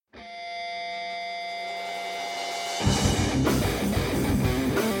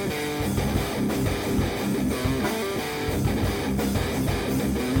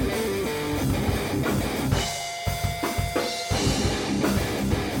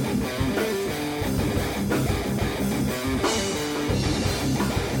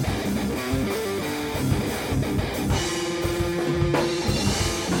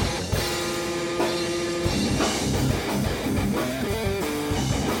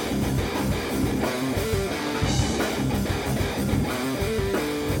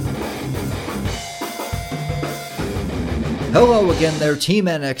Hello again there, Team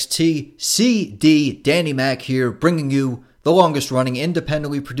NXT, CD Danny Mac here, bringing you the longest running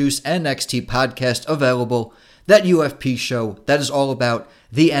independently produced NXT podcast available, that UFP show that is all about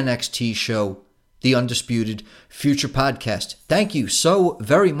the NXT show, the Undisputed Future Podcast. Thank you so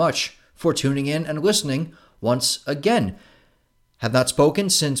very much for tuning in and listening once again. Have not spoken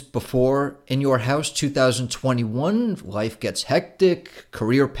since before In Your House 2021. Life gets hectic,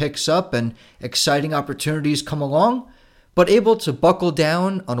 career picks up, and exciting opportunities come along. But able to buckle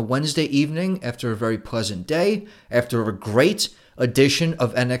down on a Wednesday evening after a very pleasant day, after a great edition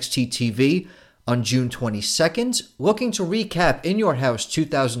of NXT TV on June 22nd, looking to recap In Your House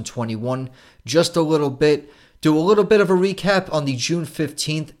 2021 just a little bit, do a little bit of a recap on the June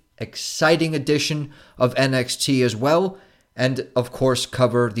 15th exciting edition of NXT as well, and of course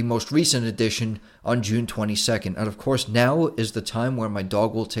cover the most recent edition on June 22nd. And of course now is the time where my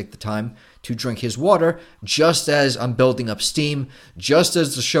dog will take the time to drink his water, just as I'm building up steam, just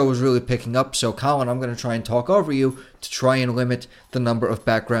as the show is really picking up. So Colin, I'm going to try and talk over you to try and limit the number of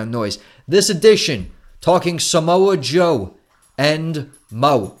background noise. This edition, talking Samoa Joe and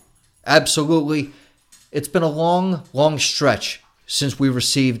Mo. Absolutely, it's been a long stretch since we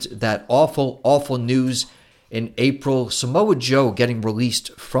received that awful news in April. Samoa Joe getting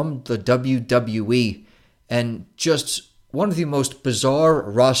released from the WWE, and just one of the most bizarre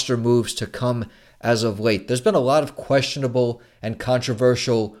roster moves to come as of late. There's been a lot of questionable and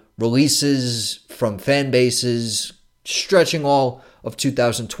controversial releases from fan bases stretching all of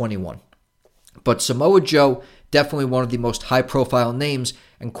 2021. But Samoa Joe, definitely one of the most high-profile names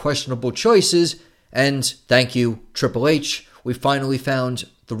and questionable choices, and thank you, Triple H, we finally found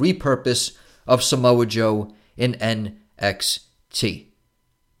the repurpose of Samoa Joe in NXT.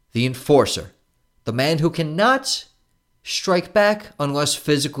 The Enforcer, the man who cannot strike back unless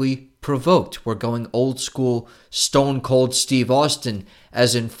physically provoked. We're going old school Stone Cold Steve Austin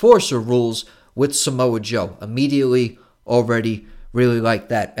as Enforcer rules with Samoa Joe. Immediately already really like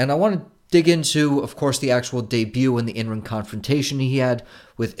that. And I want to dig into, of course, the actual debut and the in-ring confrontation he had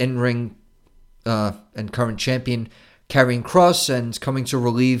with in-ring and current champion Karrion Kross, and coming to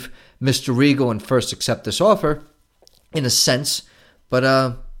relieve Mr. Regal and first accept this offer, in a sense. But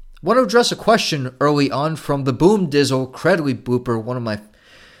want to address a question early on from the Boom Dizzle Credly Blooper, one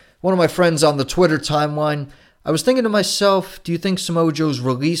of my friends on the Twitter timeline. I was thinking to myself, do you think Samoa Joe's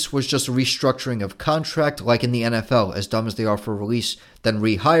release was just a restructuring of contract, like in the NFL, as dumb as they are for release, then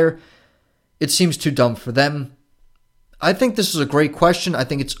rehire? It seems too dumb for them. I think this is a great question. I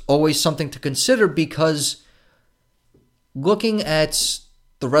think it's always something to consider, because looking at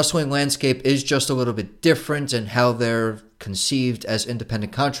the wrestling landscape is just a little bit different, and how they're conceived as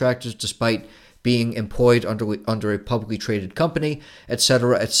independent contractors despite being employed under a publicly traded company,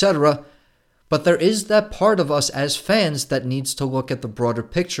 etc., etc. But there is that part of us as fans that needs to look at the broader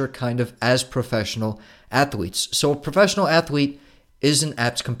picture kind of as professional athletes. So a professional athlete is an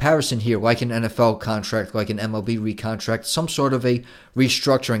apt comparison here, like an NFL contract, like an MLB recontract, some sort of a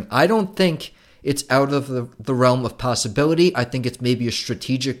restructuring. I don't think it's out of the realm of possibility. I think it's maybe a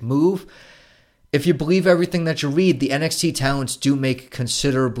strategic move. If you believe everything that you read, the NXT talents do make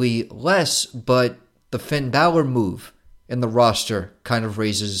considerably less, but the Finn Balor move in the roster kind of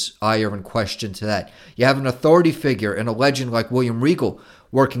raises ire and question to that. You have an authority figure and a legend like William Regal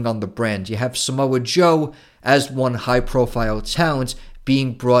working on the brand. You have Samoa Joe as one high-profile talent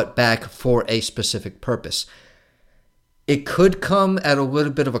being brought back for a specific purpose. It could come at a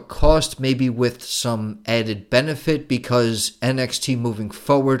little bit of a cost, maybe with some added benefit, because NXT moving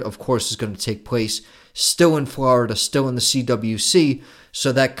forward, of course, is going to take place still in Florida, still in the CWC,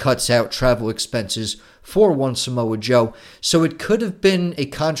 so that cuts out travel expenses for one Samoa Joe. So it could have been a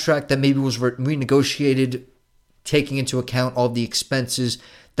contract that maybe was renegotiated, taking into account all the expenses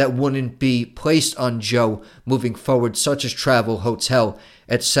that wouldn't be placed on Joe moving forward, such as travel, hotel,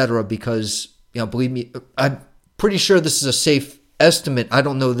 etc. Because, believe me, I'm pretty sure this is a safe estimate. I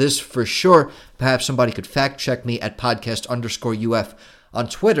don't know this for sure. Perhaps somebody could fact check me at podcast_UF on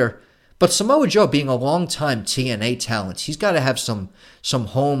Twitter. But Samoa Joe, being a long-time TNA talent, he's got to have some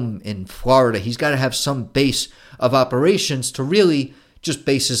home in Florida. He's got to have some base of operations to really just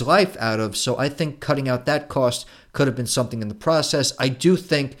base his life out of. So I think cutting out that cost could have been something in the process. I do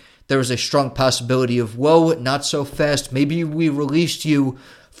think there is a strong possibility of, whoa, not so fast. Maybe we released you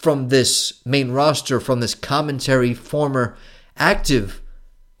from this main roster, from this commentary, former active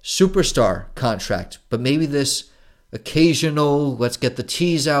superstar contract. But maybe this occasional, let's get the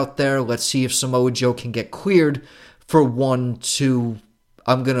tease out there, let's see if Samoa Joe can get cleared for 1, 2,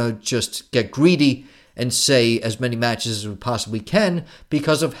 I'm going to just get greedy and say as many matches as we possibly can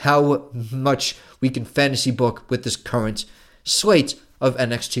because of how much we can fantasy book with this current slate of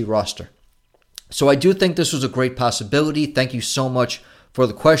NXT roster. So I do think this was a great possibility. Thank you so much for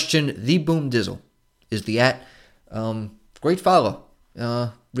the question. The Boom Dizzle is the @ great follow.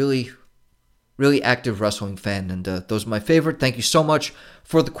 Really active wrestling fan, and those are my favorite. Thank you so much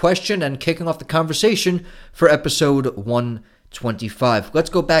for the question and kicking off the conversation for episode 125. Let's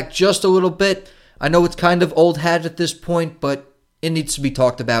go back just a little bit. I know it's kind of old hat at this point, but it needs to be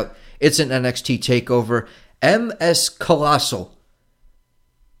talked about. It's an NXT takeover. MS Colossal,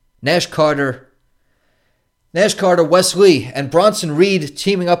 Nash Carter, Wes Lee, and Bronson Reed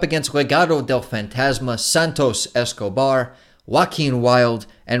teaming up against Legado del Fantasma, Santos Escobar, Joaquin Wilde,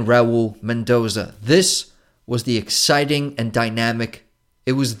 and Raul Mendoza. This was the exciting and dynamic.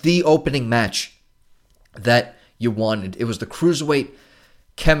 It was the opening match that you wanted. It was the cruiserweight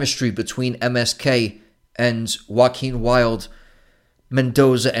chemistry between MSK and Joaquin Wilde,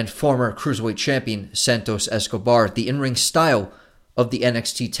 Mendoza, and former cruiserweight champion Santos Escobar. The in-ring style of the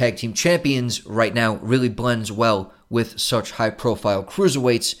NXT Tag Team Champions right now really blends well with such high-profile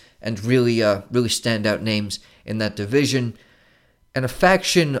cruiserweights and really standout names in that division. And a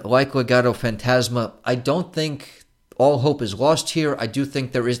faction like Legado Fantasma, I don't think all hope is lost here. I do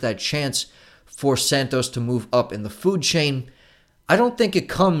think there is that chance for Santos to move up in the food chain. I don't think it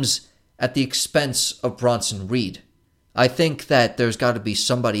comes at the expense of Bronson Reed. I think that there's got to be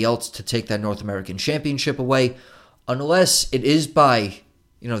somebody else to take that North American Championship away, unless it is by,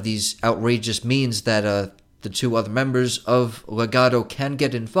 these outrageous means that the two other members of Legado can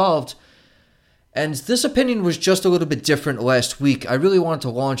get involved. And this opinion was just a little bit different last week. I really wanted to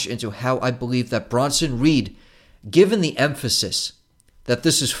launch into how I believe that Bronson Reed, given the emphasis that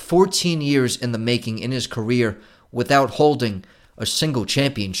this is 14 years in the making in his career without holding a single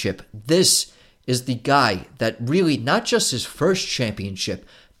championship, this is the guy that really, not just his first championship,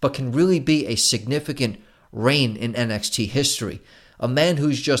 but can really be a significant reign in NXT history. A man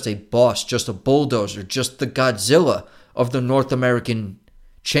who's just a boss, just a bulldozer, just the Godzilla of the North American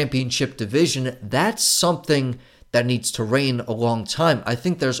Championship division. That's something that needs to reign a long time. I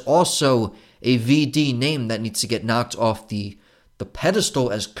think there's also a VD name that needs to get knocked off the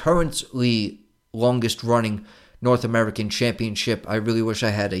pedestal as currently longest running North American Championship. I really wish I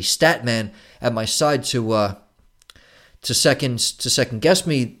had a stat man at my side to second guess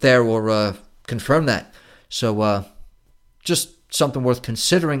me there or confirm that. So just something worth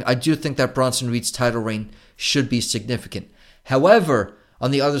considering. I do think that Bronson Reed's title reign should be significant. However,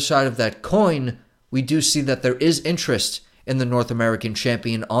 on the other side of that coin, we do see that there is interest in the North American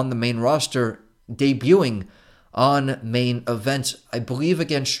champion on the main roster, debuting on main event, I believe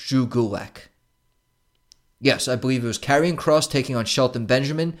against Drew Gulak. Yes, I believe it was Karrion Kross taking on Shelton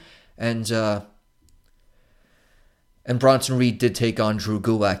Benjamin, and Bronson Reed did take on Drew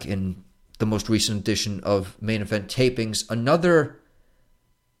Gulak in the most recent edition of main event tapings. Another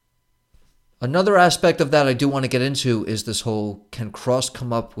aspect of that I do want to get into is this whole, can Kross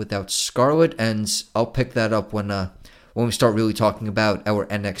come up without Scarlett? And I'll pick that up when we start really talking about our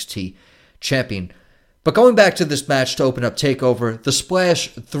NXT champion. But going back to this match to open up TakeOver, the splash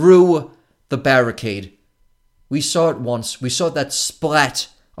through the barricade. We saw it once. We saw that splat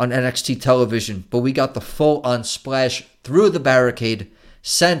on NXT television, but we got the full-on splash through the barricade.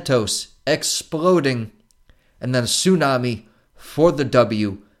 Santos exploding, and then a tsunami for the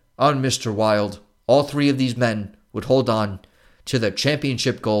W on Mr. Wilde. All three of these men would hold on to their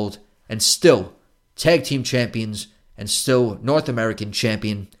championship gold and still tag team champions and still North American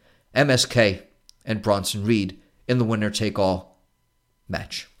champion MSK and Bronson Reed in the winner-take-all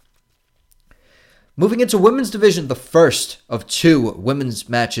match. Moving into women's division, the first of two women's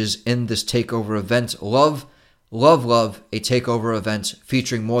matches in this TakeOver event. Love a TakeOver event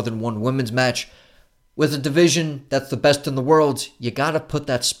featuring more than one women's match. With a division that's the best in the world, you gotta put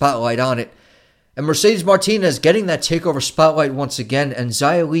that spotlight on it. And Mercedes Martinez getting that TakeOver spotlight once again, and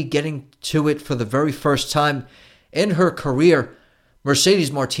Xia Li getting to it for the very first time in her career.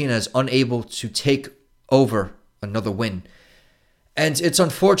 Mercedes Martinez unable to take over another win. And it's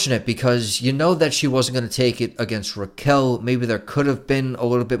unfortunate because you know that she wasn't going to take it against Raquel. Maybe there could have been a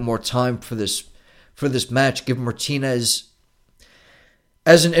little bit more time for this match. Give Martinez,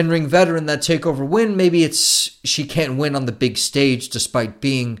 as an in-ring veteran, that TakeOver win. Maybe it's she can't win on the big stage despite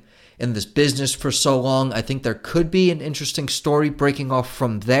being in this business for so long. I think there could be an interesting story breaking off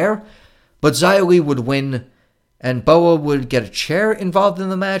from there. But Xia Li would win, and Boa would get a chair involved in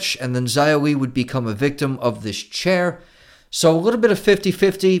the match, and then Xia Li would become a victim of this chair. So a little bit of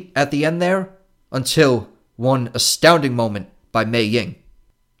 50-50 at the end there, until one astounding moment by Mei Ying.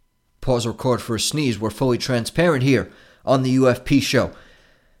 pause record for a sneeze. We're fully transparent here on the UFP show.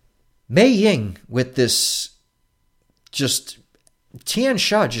 Mei Ying with this just Tian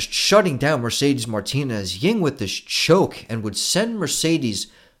Sha just shutting down Mercedes Martinez. Ying with this choke and would send Mercedes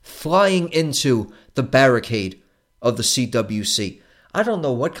flying into the barricade of the CWC. I don't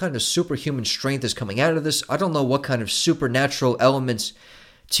know what kind of superhuman strength is coming out of this. I don't know what kind of supernatural elements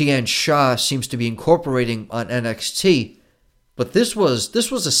Tian Sha seems to be incorporating on NXT. But this was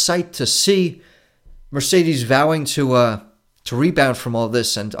a sight to see. Mercedes vowing to rebound from all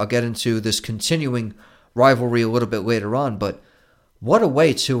this, and I'll get into this continuing rivalry a little bit later on. But what a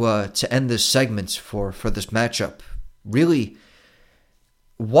way to end this segment for this matchup. Really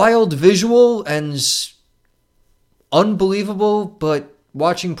wild visual and unbelievable, but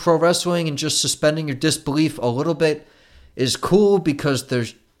watching pro wrestling and just suspending your disbelief a little bit is cool because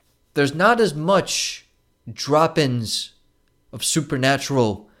there's not as much drop-ins of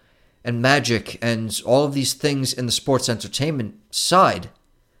supernatural and magic and all of these things in the sports entertainment side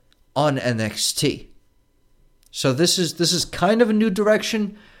on NXT. So this is kind of a new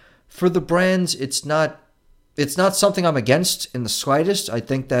direction for the brands. It's not something I'm against in the slightest. I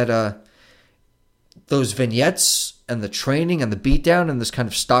think that those vignettes and the training and the beatdown and this kind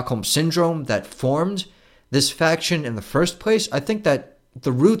of Stockholm syndrome that formed this faction in the first place, I think that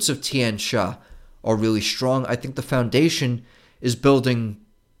the roots of Tian Sha are really strong. I think the foundation is building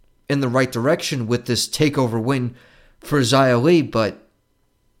in the right direction with this takeover win for Xia Li, but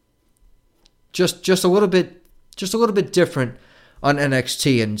just a little bit different on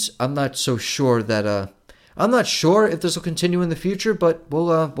NXT, and I'm not so sure that I'm not sure if this will continue in the future, but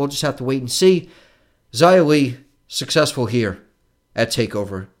we'll just have to wait and see. Xia Li successful here at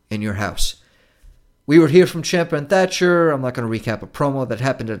TakeOver in your house. We would hear from Ciampa and Thatcher. I'm not going to recap a promo that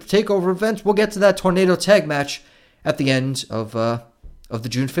happened at a TakeOver event. We'll get to that Tornado tag match at the end of the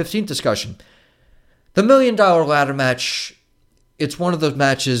June 15th discussion. The $1 Million Ladder match, it's one of those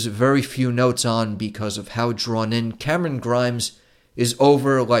matches very few notes on because of how drawn in. Cameron Grimes is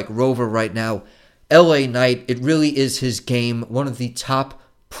over like Rover right now. LA Knight, it really is his game. One of the top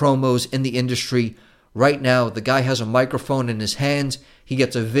promos in the industry right now. The guy has a microphone in his hands. He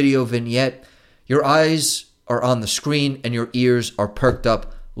gets a video vignette. Your eyes are on the screen and your ears are perked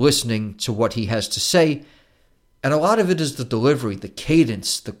up listening to what he has to say. And a lot of it is the delivery, the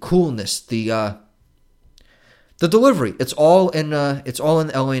cadence, the coolness, the delivery. It's all in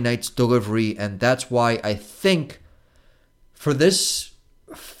LA Knight's delivery, and that's why I think for this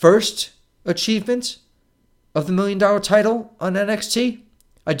first achievement of the $1 Million title on NXT,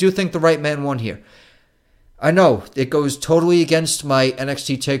 I do think the right man won here. I know it goes totally against my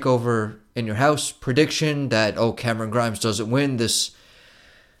NXT TakeOver in your house prediction that Cameron Grimes doesn't win. This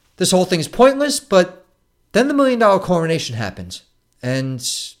whole thing is pointless, but then the $1 Million coronation happens. And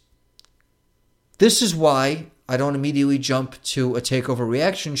this is why I don't immediately jump to a TakeOver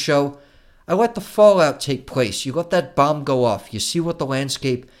reaction show. I let the fallout take place. You let that bomb go off. You see what the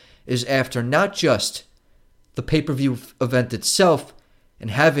landscape is after, not just the pay-per-view event itself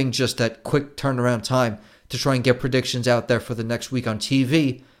and having just that quick turnaround time to try and get predictions out there for the next week on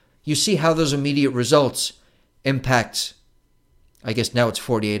TV. You see how those immediate results impact, I guess now it's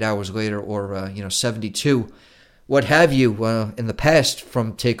 48 hours later or 72, what have you, in the past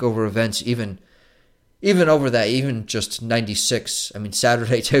from TakeOver events, even over that, even just 96. I mean,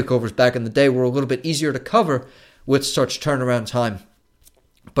 Saturday TakeOvers back in the day were a little bit easier to cover with such turnaround time.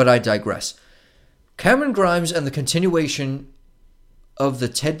 But I digress. Cameron Grimes and the continuation of the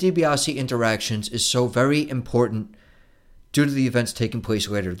Ted DiBiase interactions is so very important due to the events taking place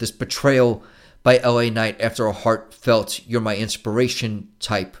later. This betrayal by LA Knight after a heartfelt "you're my inspiration"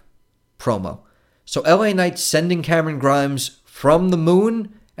 type promo. So LA Knight sending Cameron Grimes from the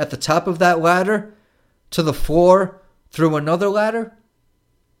moon at the top of that ladder to the floor through another ladder.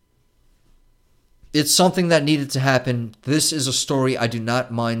 It's something that needed to happen. This is a story I do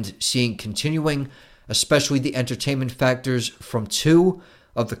not mind seeing continuing, especially the entertainment factors from two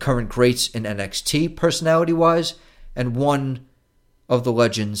of the current greats in NXT personality-wise, and one of the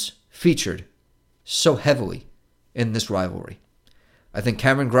legends featured so heavily in this rivalry. I think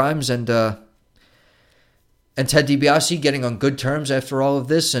Cameron Grimes and Ted DiBiase getting on good terms after all of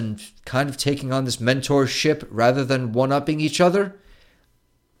this and kind of taking on this mentorship rather than one-upping each other.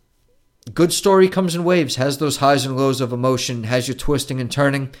 Good story comes in waves, has those highs and lows of emotion, has you twisting and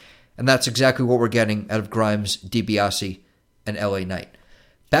turning, and that's exactly what we're getting out of Grimes, DiBiase, and LA Knight.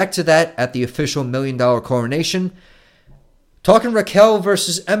 Back to that at the official $1 Million coronation. Talking Raquel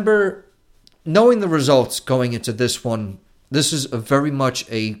versus Ember, knowing the results going into this one, this is very much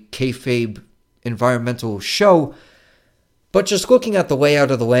a kayfabe environmental show. But just looking at the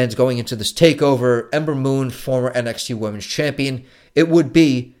layout of the lands going into this takeover, Ember Moon, former NXT Women's Champion, it would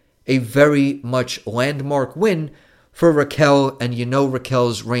be a very much landmark win for Raquel, and you know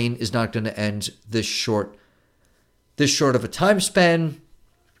Raquel's reign is not going to end this short of a time span,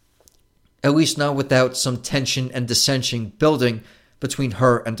 at least not without some tension and dissension building between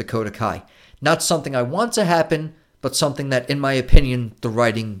her and Dakota Kai. Not something I want to happen, but something that, in my opinion, the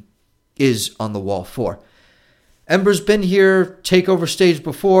writing is on the wall for. Ember's been here, takeover stage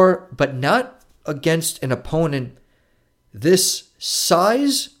before, but not against an opponent this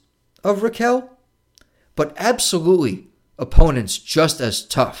size of Raquel, but absolutely opponents just as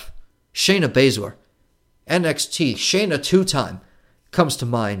tough. Shayna Baszler, NXT, Shayna 2-time, comes to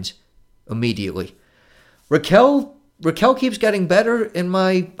mind immediately. Raquel keeps getting better, in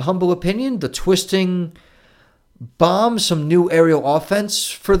my humble opinion. The twisting bomb, some new aerial offense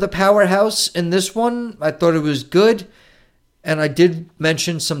for the powerhouse in this one. I thought it was good. And I did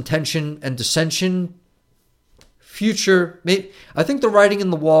mention some tension and dissension. I think the writing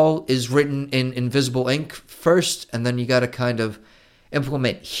in the wall is written in invisible ink first, and then you got to kind of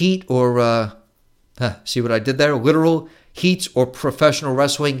implement heat or, see what I did there? Literal heat or professional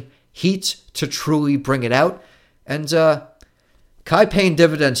wrestling heat to truly bring it out. And Kai paying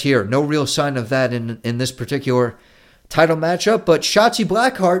dividends here. No real sign of that in this particular title matchup. But Shotzi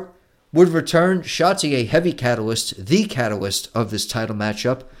Blackheart would return. Shotzi, a heavy catalyst, the catalyst of this title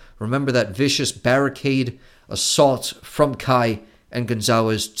matchup. Remember that vicious barricade assault from Kai and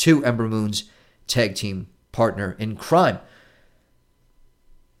Gonzalez to Ember Moon's tag team partner in crime.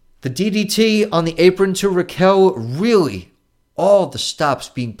 The DDT on the apron to Raquel, really all the stops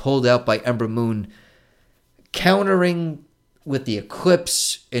being pulled out by Ember Moon, countering with the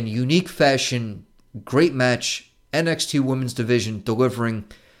Eclipse in unique fashion. Great match. NXT Women's Division delivering.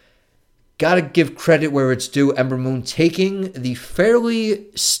 Gotta give credit where it's due. Ember Moon taking the fairly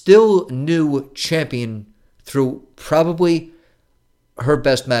still new champion through probably her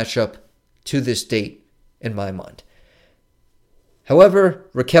best matchup to this date in my mind. However,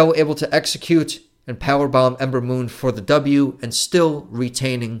 Raquel able to execute and powerbomb Ember Moon for the W and still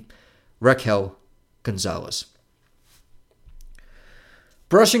retaining Raquel Gonzalez.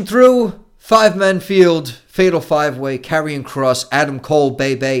 Brushing through, 5-man field, fatal 5-way, Karrion Kross, Adam Cole,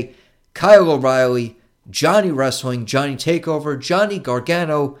 Bebe, Kyle O'Reilly, Johnny Wrestling, Johnny Takeover, Johnny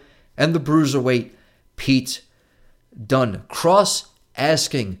Gargano, and the Bruiserweight, Pete Dunne. Kross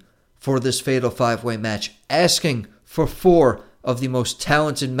asking for this fatal 5-way match, asking for 4 of the most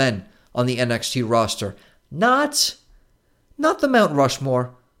talented men on the NXT roster. Not the Mount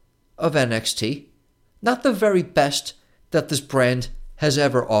Rushmore of NXT. Not the very best that this brand has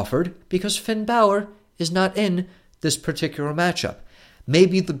ever offered, because Finn Balor is not in this particular matchup.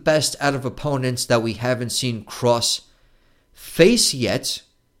 Maybe the best out of opponents that we haven't seen Kross face yet.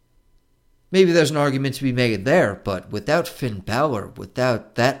 Maybe there's an argument to be made there, but without Finn Balor,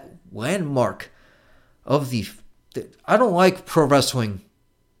 without that landmark of I don't like pro wrestling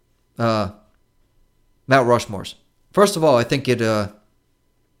Mount Rushmores. First of all, I think it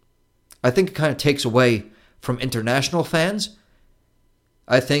kind of takes away from international fans.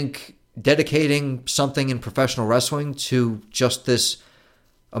 I think dedicating something in professional wrestling to just this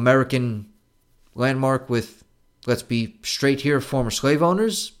American landmark with, let's be straight here, former slave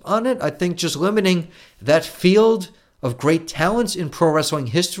owners on it, I think just limiting that field of great talents in pro wrestling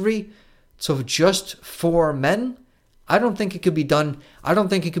history to just 4 men, I don't think it could be done. I don't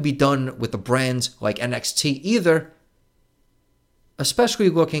think it could be done with a brand like NXT either, especially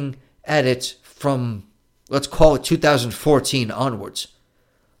looking at it from, let's call it 2014 onwards.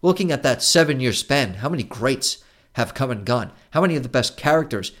 Looking at that 7-year span, how many greats have come and gone? How many of the best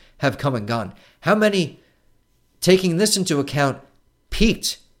characters have come and gone? How many, taking this into account,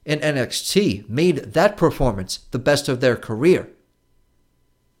 peaked in NXT, made that performance the best of their career?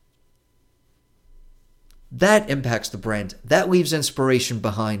 That impacts the brand. That leaves inspiration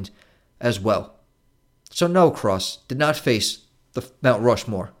behind as well. So no, Kross did not face the Mount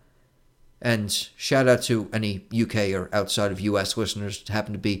Rushmore. And shout out to any UK or outside of US listeners who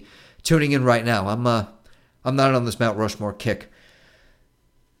happen to be tuning in right now. I'm not on this Mount Rushmore kick.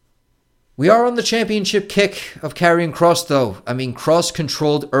 We are on the championship kick of Karrion Kross, though. I mean, Kross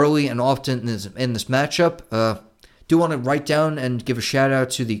controlled early and often in this matchup. Do want to write down and give a shout out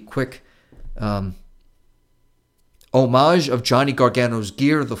to the quick homage of Johnny Gargano's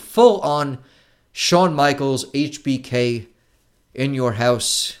gear, the full-on Shawn Michaels HBK in your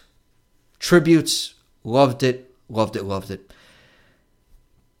house tributes. Loved it.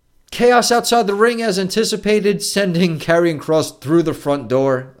 Chaos outside the ring as anticipated, sending Karrion Kross through the front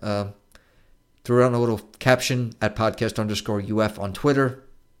door. threw on a little caption at podcast_UF on Twitter.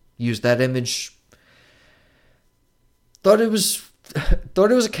 Used that image. Thought it was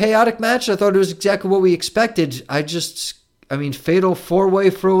a chaotic match. I thought it was exactly what we expected. Fatal 4-way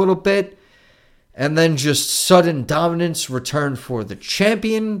for a little bit. And then just sudden dominance return for the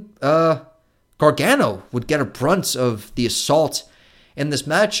champion. Gargano would get a brunt of the assault in this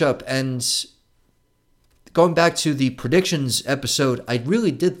matchup. And going back to the predictions episode, I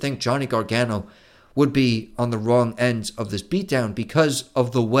really did think Johnny Gargano would be on the wrong end of this beatdown because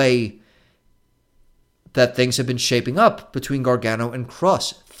of the way that things have been shaping up between Gargano and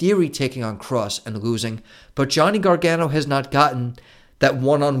Cross. Theory taking on Cross and losing, but Johnny Gargano has not gotten that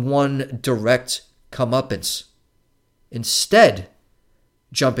one-on-one direct comeuppance. Instead,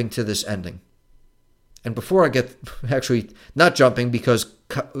 jumping to this ending. And before I get, actually not jumping because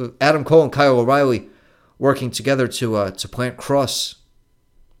Adam Cole and Kyle O'Reilly working together to plant Cross.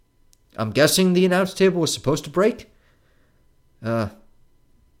 I'm guessing the announce table was supposed to break. Didn't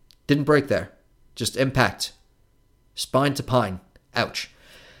break there. Just impact. Spine to pine. Ouch.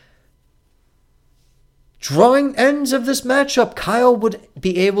 Drawing ends of this matchup, Kyle would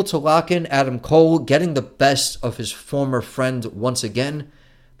be able to lock in Adam Cole, getting the best of his former friend once again,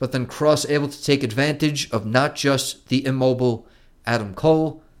 but then Cross able to take advantage of not just the immobile Adam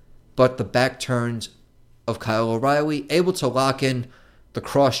Cole, but the back turns of Kyle O'Reilly, able to lock in the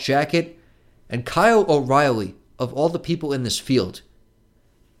Cross jacket, and Kyle O'Reilly, of all the people in this field,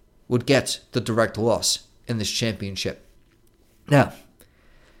 would get the direct loss in this championship. Now,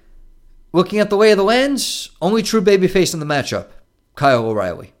 looking at the lay of the lands, only true babyface in the matchup, Kyle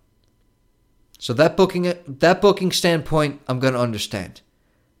O'Reilly. So that booking standpoint, I'm going to understand.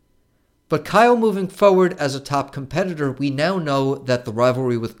 But Kyle moving forward as a top competitor, we now know that the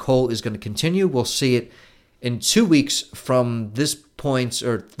rivalry with Cole is going to continue. We'll see it in 2 weeks from this point,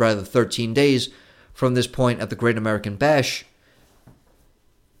 or rather 13 days from this point at the Great American Bash.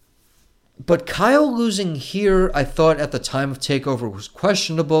 But Kyle losing here, I thought at the time of TakeOver was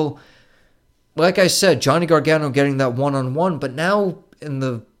questionable. Like I said, Johnny Gargano getting that one-on-one, but now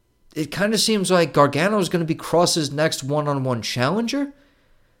it kind of seems like Gargano is going to be Cross's next one-on-one challenger.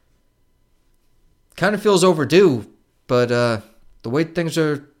 Kind of feels overdue, but the way things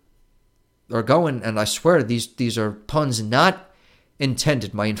are going, and I swear these are puns not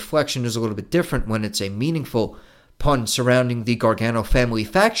intended. My inflection is a little bit different when it's a meaningful pun surrounding the Gargano family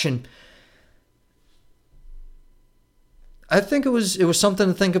faction. I think it was something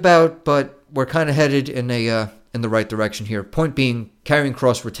to think about, but we're kind of headed in the right direction here. Point being, Karrion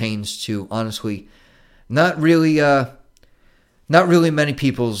Kross retains to honestly not really many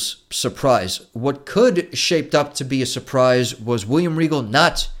people's surprise. What could shaped up to be a surprise was William Regal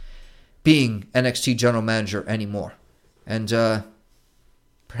not being NXT general manager anymore, and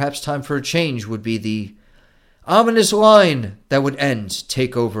perhaps time for a change would be the ominous line that would end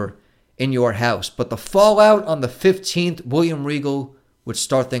TakeOver in your house. But the fallout on the 15th, William Regal would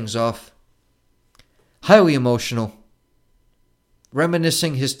start things off highly emotional,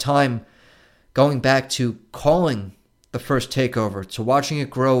 reminiscing his time going back to calling the first TakeOver, to watching it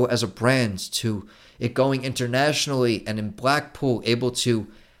grow as a brand, to it going internationally, and in Blackpool able to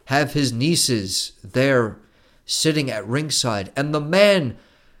have his nieces there sitting at ringside. And the man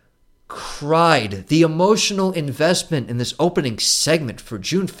cried. The emotional investment in this opening segment for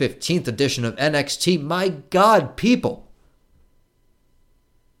June 15th edition of NXT. My God, people.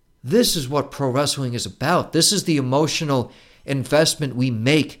 This is what pro wrestling is about. This is the emotional investment we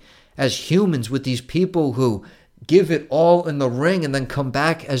make as humans with these people who give it all in the ring and then come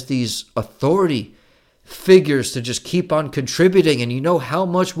back as these authority figures to just keep on contributing. And you know how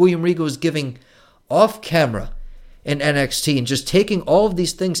much William Regal is giving off camera in NXT, and just taking all of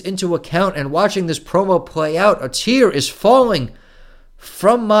these things into account and watching this promo play out. A tear is falling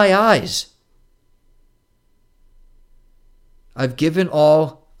from my eyes. I've given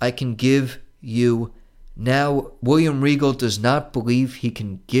all I can give you. Now, William Regal does not believe he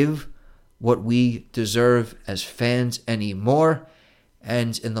can give what we deserve as fans anymore.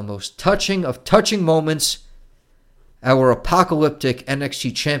 And in the most touching of touching moments, our apocalyptic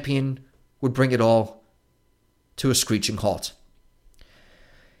NXT champion would bring it all to a screeching halt.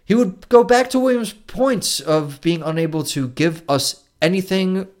 He would go back to Williams' points of being unable to give us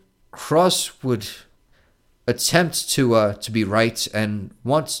anything. Cross would attempt to be right and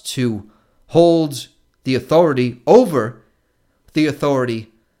wants to hold the authority over the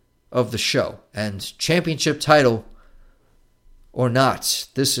authority of the show. And championship title or not,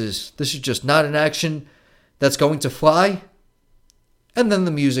 this is just not an action that's going to fly. And then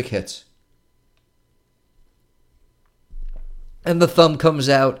the music hits. And the thumb comes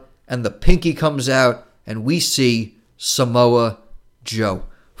out, and the pinky comes out, and we see Samoa Joe,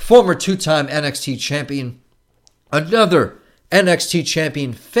 former two-time NXT champion, another NXT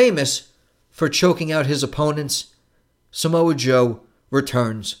champion famous for choking out his opponents. Samoa Joe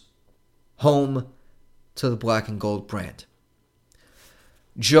returns home to the Black and Gold brand.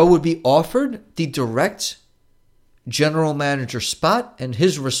 Joe would be offered the direct general manager spot, and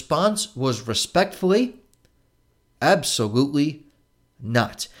his response was respectfully, absolutely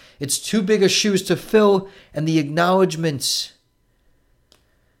not. It's too big a shoes to fill, and the acknowledgments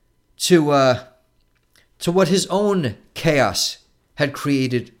to what his own chaos had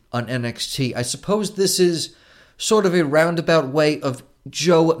created on NXT. I suppose this is sort of a roundabout way of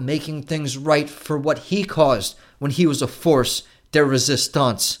Joe making things right for what he caused when he was a force de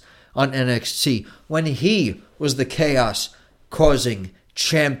resistance on NXT, when he was the chaos causing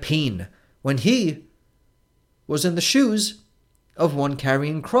champion, when he was in the shoes of one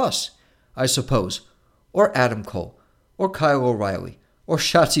Karrion Kross, I suppose, or Adam Cole, or Kyle O'Reilly, or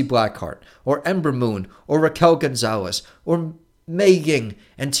Shotzi Blackheart, or Ember Moon, or Raquel Gonzalez, or Mei Ying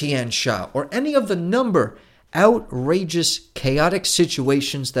and Tian Sha, or any of the number outrageous, chaotic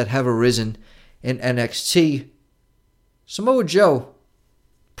situations that have arisen in NXT. Samoa Joe,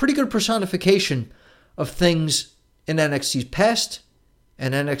 pretty good personification of things in NXT's past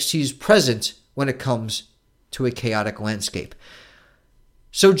and NXT's present when it comes to a chaotic landscape.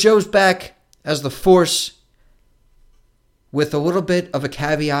 So Joe's back as the Force with a little bit of a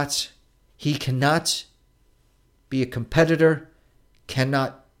caveat. He cannot be a competitor,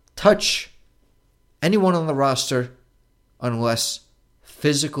 cannot touch anyone on the roster unless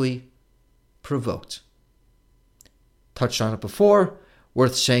physically provoked. Touched on it before,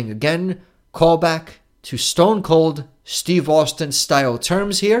 worth saying again, callback to Stone Cold Steve Austin style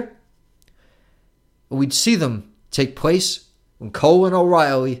terms here. We'd see them take place when Cole and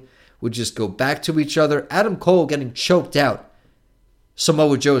O'Reilly would just go back to each other. Adam Cole getting choked out.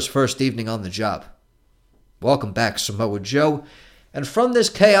 Samoa Joe's first evening on the job. Welcome back, Samoa Joe. And from this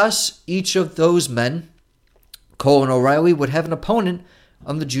chaos, each of those men, Cole and O'Reilly, would have an opponent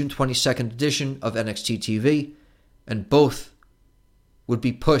on the June 22nd edition of NXT TV, and both would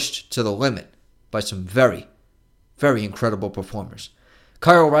be pushed to the limit by some very, very incredible performers.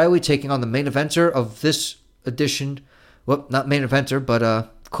 Kyle O'Reilly taking on the main eventer of this edition. Well, not main eventer,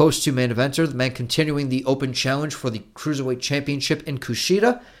 but close to main eventer. The man continuing the open challenge for the Cruiserweight Championship in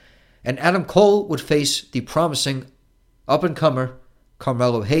Kushida. And Adam Cole would face the promising up-and-comer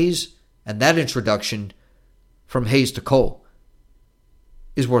Carmelo Hayes. And that introduction from Hayes to Cole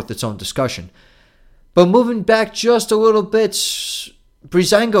is worth its own discussion. But moving back just a little bit,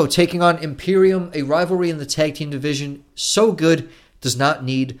 Breezango taking on Imperium, a rivalry in the tag team division so good does not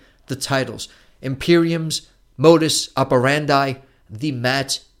need the titles. Imperium's modus operandi, the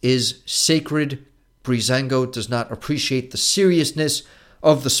mat is sacred. Breezango does not appreciate the seriousness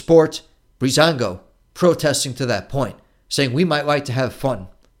of the sport. Breezango protesting to that point, saying we might like to have fun,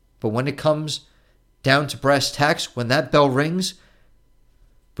 but when it comes down to brass tacks, when that bell rings,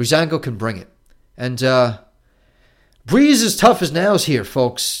 Breezango can bring it. And Breeze is tough as nails here,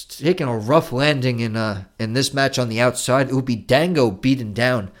 folks. Taking a rough landing in this match on the outside. It would be Dango beaten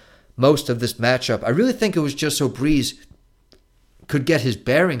down most of this matchup. I really think it was just so Breeze could get his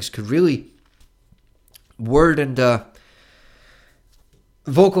bearings, could really word and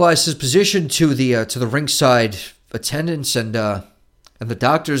vocalize his position to the ringside attendants and the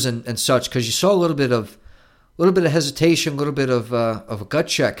doctors and such, because you saw a little bit of hesitation, a little bit of a gut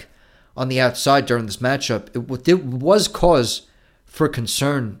check on the outside during this matchup. It was cause for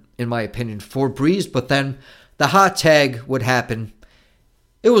concern, in my opinion, for Breeze, but then the hot tag would happen.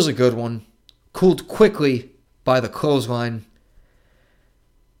 It was a good one, cooled quickly by the clothesline.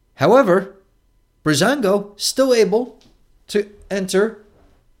 However, Breezango still able to enter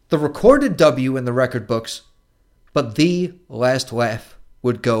the recorded W in the record books, but the last laugh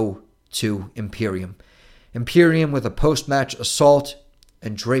would go to Imperium. Imperium with a post-match assault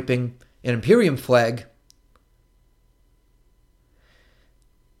and draping an Imperium flag.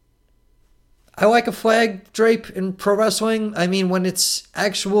 I like a flag drape in pro wrestling. I mean, when it's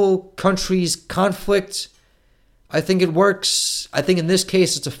actual countries' conflict, I think it works. I think in this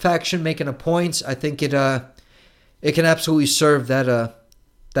case, it's a faction making a point. I think it can absolutely serve that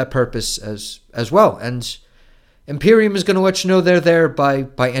purpose as well. And Imperium is going to let you know they're there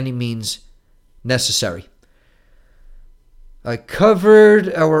by any means necessary. I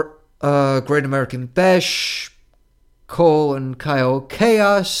covered our Great American Bash, Cole and Kyle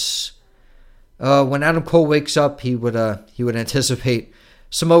Chaos. When Adam Cole wakes up, he would anticipate.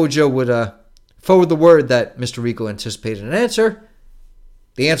 Samoa Joe would forward the word that Mr. Regal anticipated an answer.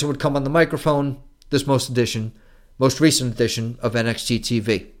 The answer would come on the microphone, this most recent edition of NXT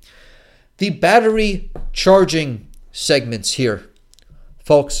TV. The battery charging segments here.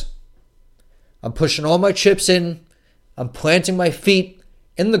 Folks, I'm pushing all my chips in. I'm planting my feet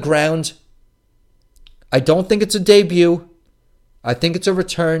in the ground. I don't think it's a debut. I think it's a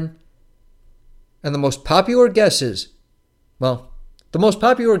return. And the most popular guesses, the most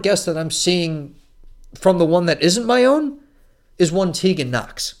popular guess that I'm seeing from the one that isn't my own is one Tegan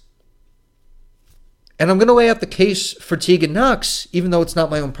Nox. And I'm going to lay out the case for Tegan Nox, even though it's not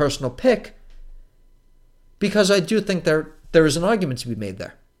my own personal pick, because I do think there is an argument to be made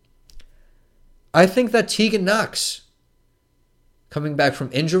there. I think that Tegan Nox, coming back from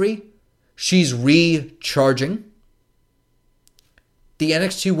injury, she's recharging. The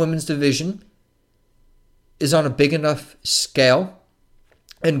NXT Women's Division is on a big enough scale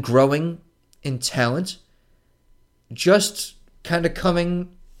and growing in talent, just kind of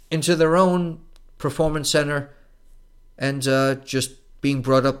coming into their own performance center and just being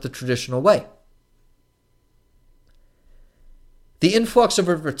brought up the traditional way. The influx of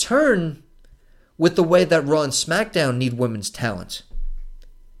a return with the way that Raw and SmackDown need women's talent.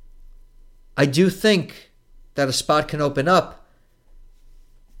 I do think that a spot can open up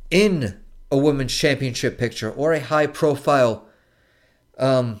in a women's championship picture or a high-profile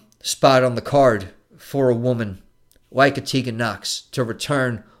spot on the card for a woman like a Tegan Nox to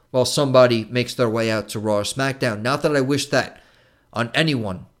return while somebody makes their way out to Raw or SmackDown. Not that I wish that on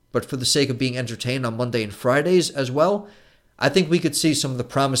anyone, but for the sake of being entertained on Monday and Fridays as well, I think we could see some of the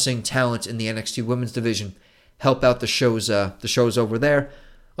promising talent in the NXT Women's Division help out the shows over there,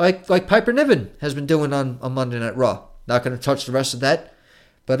 like Piper Niven has been doing on Monday Night Raw. Not going to touch the rest of that,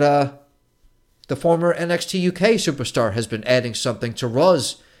 but the former NXT UK superstar has been adding something to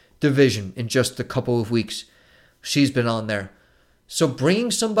Raw's division in just a couple of weeks. She's been on there. So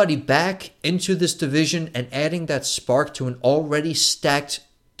bringing somebody back into this division and adding that spark to an already stacked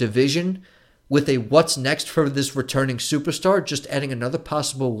division with a what's next for this returning superstar, just adding another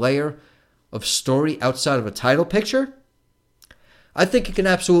possible layer of story outside of a title picture, I think it can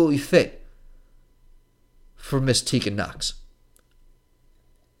absolutely fit for Miss Tegan Nox.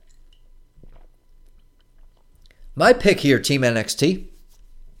 My pick here, Team NXT,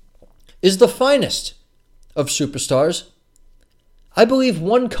 is the finest of superstars. I believe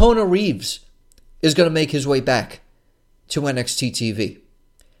one Kona Reeves is going to make his way back to NXT TV.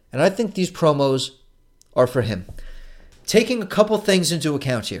 And I think these promos are for him. Taking a couple things into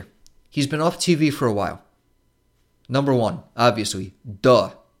account here. He's been off TV for a while. Number one, obviously,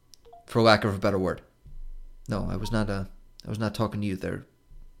 for lack of a better word. No, I was not talking to you there,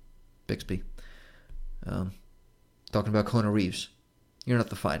 Bixby. Talking about Kona Reeves. You're not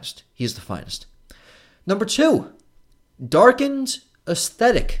the finest. He's the finest. Number two, darkened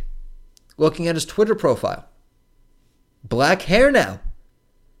aesthetic. Looking at his Twitter profile. Black hair now.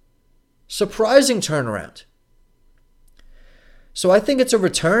 Surprising turnaround. So I think it's a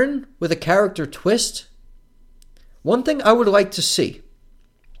return with a character twist. One thing I would like to see.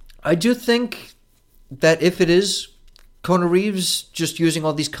 I do think that if it is Kona Reeves just using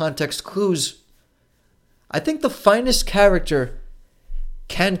all these context clues, I think the finest character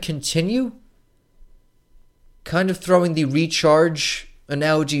can continue. Kind of throwing the recharge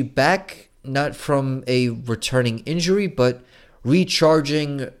analogy back, not from a returning injury, but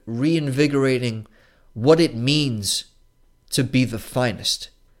recharging, reinvigorating what it means to be the finest.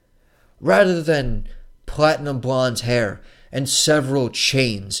 Rather than platinum blonde hair and several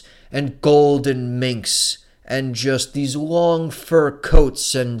chains and golden minks and just these long fur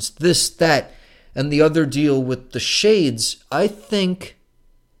coats and this, that, and the other deal with the shades, I think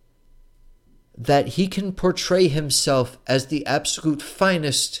that he can portray himself as the absolute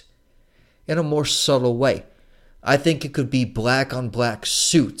finest in a more subtle way. I think it could be black on black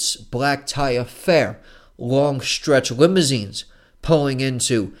suits, black tie affair, long stretch limousines pulling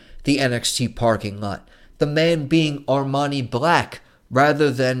into the NXT parking lot. The man being Armani black rather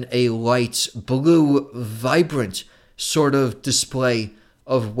than a light blue, vibrant sort of display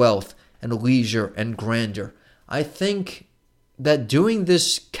of wealth and leisure and grandeur. I think that doing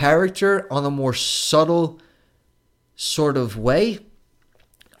this character on a more subtle sort of way,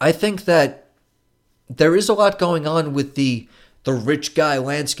 I think that there is a lot going on with the rich guy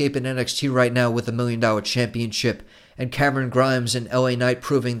landscape in NXT right now with the $1 Million Championship and Cameron Grimes and LA Knight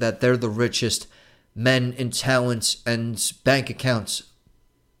proving that they're the richest men in talent and bank accounts.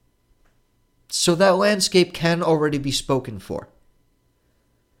 So that landscape can already be spoken for.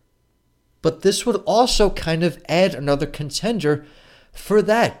 But this would also kind of add another contender for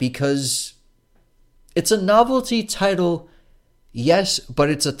that because it's a novelty title Yes, but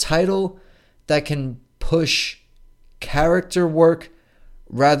it's a title that can push character work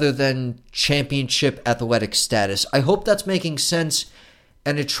rather than championship athletic status. I hope that's making sense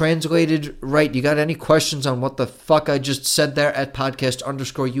and it translated right. You got any questions on what the fuck I just said there at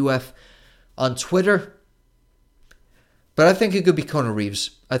podcast_UF on Twitter? But I think it could be Kona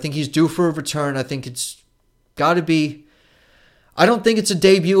Reeves. I think he's due for a return. I think it's got to be. I don't think it's a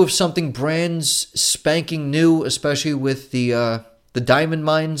debut of something brand spanking new, especially with the Diamond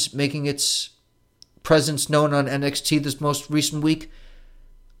Mines making its presence known on NXT this most recent week.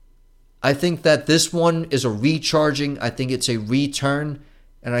 I think that this one is a recharging. I think it's a return.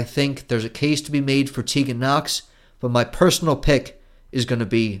 And I think there's a case to be made for Tegan Nox. But my personal pick is going to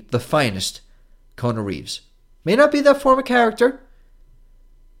be the finest, Kona Reeves. May not be that former character,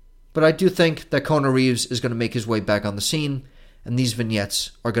 but I do think that Kona Reeves is going to make his way back on the scene, and these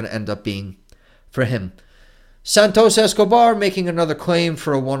vignettes are going to end up being for him. Santos Escobar making another claim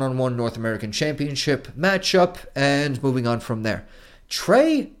for a one-on-one North American Championship matchup, and moving on from there.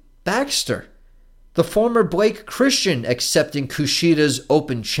 Trey Baxter, the former Blake Christian, accepting Kushida's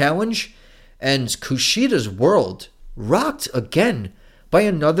open challenge, and Kushida's world rocked again by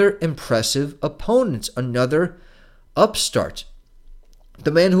another impressive opponent, another upstart.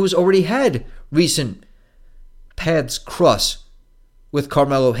 The man who's already had recent paths cross with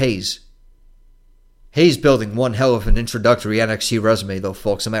Carmelo Hayes. Hayes building one hell of an introductory NXT resume though,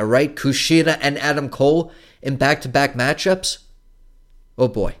 folks. Am I right? Kushida and Adam Cole in back-to-back matchups? Oh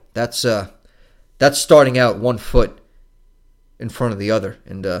boy, that's starting out one foot in front of the other.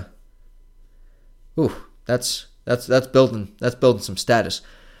 And that's building some status.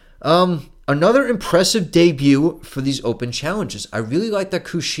 Another impressive debut for these open challenges. I really like that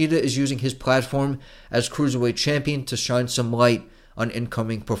Kushida is using his platform as Cruiserweight Champion to shine some light on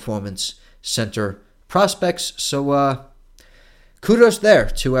incoming Performance Center prospects. So kudos there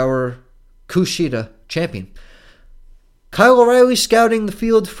to our Kushida champion. Kyle O'Reilly scouting the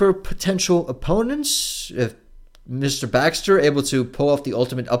field for potential opponents. If Mr. Baxter able to pull off the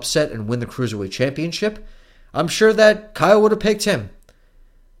ultimate upset and win the Cruiserweight Championship, I'm sure that Kyle would have picked him.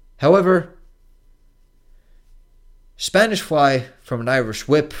 However, Spanish Fly from an Irish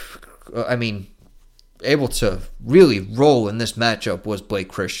Whip, able to really roll in this matchup was Blake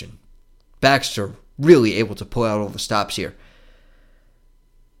Christian. Baxter really able to pull out all the stops here.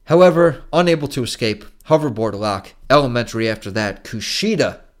 However, unable to escape, hoverboard lock, elementary after that,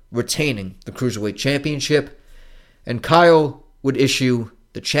 Kushida retaining the Cruiserweight Championship, and Kyle would issue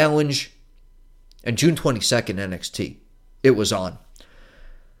the challenge. And June 22nd, NXT, it was on.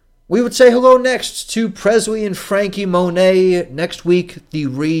 We would say hello next to Presley and Frankie Monet. Next week, the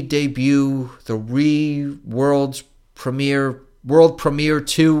re-debut, the world premiere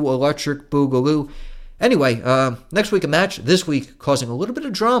 2 Electric Boogaloo. Anyway, next week a match. This week causing a little bit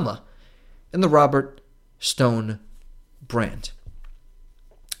of drama in the Robert Stone brand.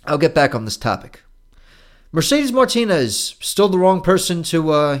 I'll get back on this topic. Mercedes Martinez, still the wrong person to,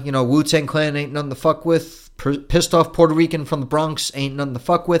 Wu-Tang Clan ain't none to fuck with. Pissed off Puerto Rican from the Bronx ain't none to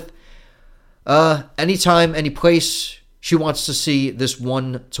fuck with. Anytime, any place, she wants to see this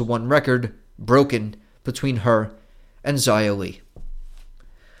 1-1 record broken between her and Xia Li.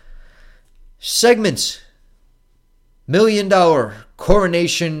 Segment. $1 million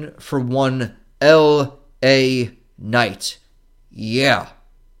coronation for one L.A. Knight. Yeah.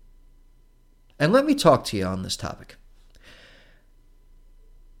 And let me talk to you on this topic.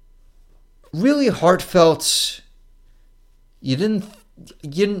 Really heartfelt. You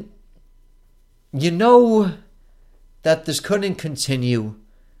know that this couldn't continue,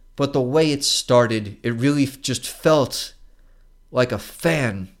 but the way it started, it really just felt like a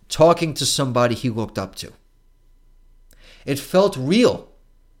fan talking to somebody he looked up to. It felt real.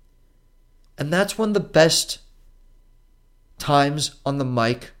 And that's when the best times on the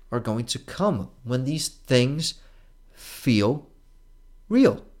mic are going to come, when these things feel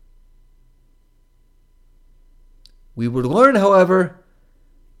real. We would learn, however,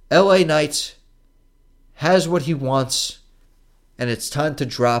 LA Knight has what he wants, and it's time to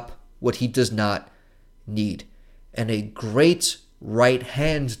drop what he does not need. And a great right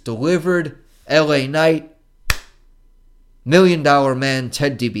hand delivered. LA Knight, $1 Million Man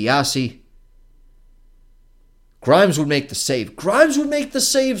Ted DiBiase. Grimes would make the save. Grimes would make the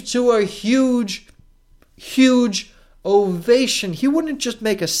save to a huge, huge ovation. He wouldn't just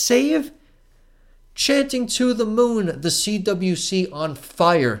make a save. Chanting to the moon, the CWC on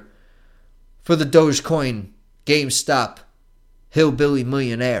fire for the Dogecoin, GameStop, hillbilly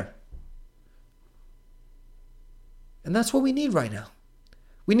millionaire. And that's what we need right now.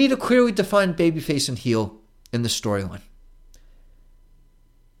 We need a clearly defined babyface and heel in the storyline.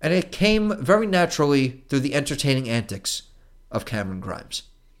 And it came very naturally through the entertaining antics of Cameron Grimes.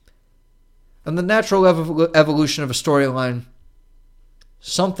 And the natural evolution of a storyline,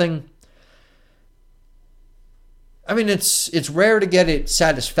 something... I mean, it's rare to get it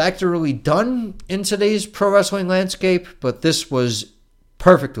satisfactorily done in today's pro wrestling landscape, but this was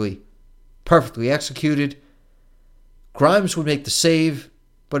perfectly executed. Grimes would make the save,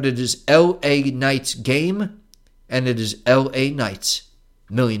 but it is LA Knight's game, and it is LA Knight's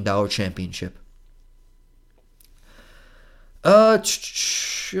 $1 Million Championship. I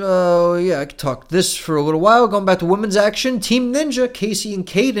could talk this for a little while. Going back to women's action, Team Ninja, Casey and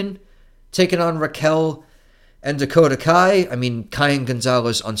Kaden, taking on Raquel and Dakota Kai. I mean, Kai and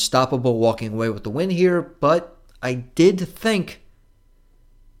Gonzalez unstoppable, walking away with the win here, but I did think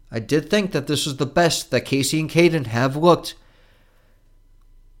that this was the best that Casey and Kaden have looked.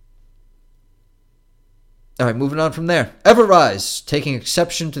 All right, moving on from there. Everrise taking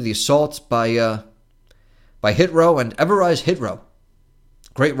exception to the assault by Hit Row, and Everrise Hit Row.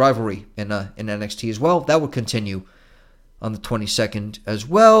 Great rivalry in NXT as well. That would continue on the 22nd as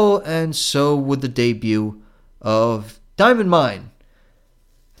well, and so would the debut of Diamond Mine.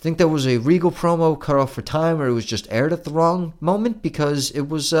 I think there was a Regal promo cut off for time, or it was just aired at the wrong moment, because it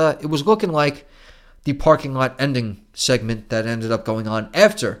was looking like the parking lot ending segment that ended up going on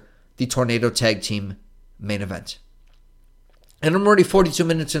after the Tornado Tag Team main event. And I'm already 42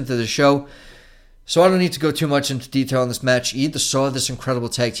 minutes into the show, so I don't need to go too much into detail on this match. You either saw this incredible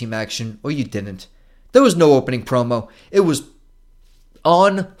tag team action or you didn't. There was no opening promo. It was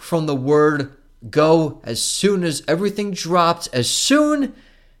on from the word go. As soon as everything dropped, as soon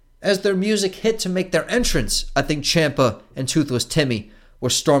as their music hit to make their entrance, I think Ciampa and Toothless Timmy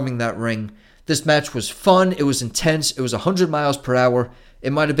were storming that ring. This match was fun. It was intense. It was 100 miles per hour.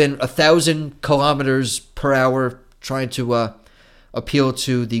 It might have been 1,000 kilometers per hour, trying to appeal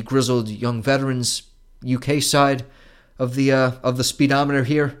to the grizzled young veterans UK side of the speedometer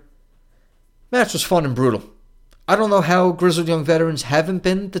here. Match was fun and brutal. I don't know how grizzled young veterans haven't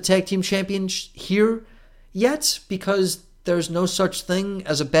been the tag team champions here yet, because there's no such thing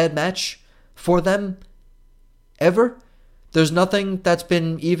as a bad match for them ever. There's nothing that's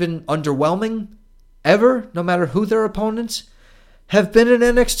been even underwhelming ever, no matter who their opponents have been in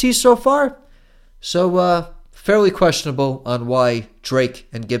NXT so far. So, fairly questionable on why Drake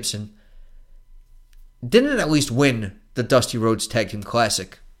and Gibson didn't at least win the Dusty Rhodes Tag Team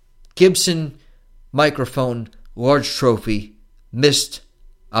Classic. Gibson, microphone, large trophy, missed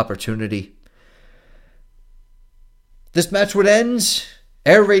opportunity. This match would end.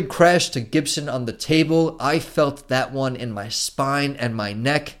 Air raid crash to Gibson on the table. I felt that one in my spine and my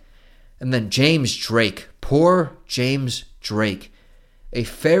neck. And then James Drake, poor James Drake. A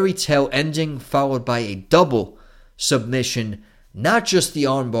fairy tale ending followed by a double submission, not just the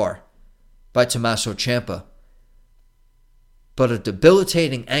armbar by Tommaso Ciampa, but a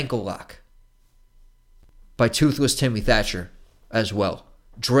debilitating ankle lock by Toothless Timmy Thatcher as well.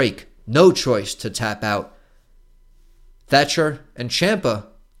 Drake, no choice to tap out. Thatcher and Ciampa,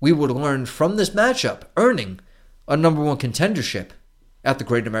 we would learn from this matchup, earning a number one contendership at the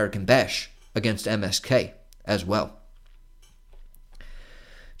Great American Bash against MSK as well.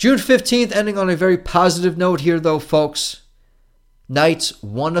 June 15th, ending on a very positive note here, though, folks. Nights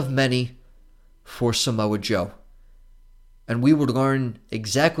one of many for Samoa Joe. And we would learn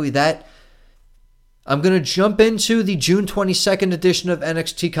exactly that. I'm going to jump into the June 22nd edition of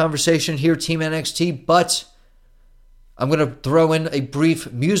NXT Conversation here, Team NXT, but I'm going to throw in a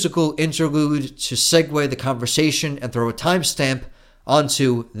brief musical interlude to segue the conversation and throw a timestamp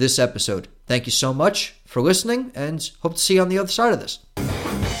onto this episode. Thank you so much for listening, and hope to see you on the other side of this.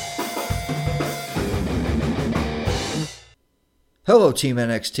 Hello, Team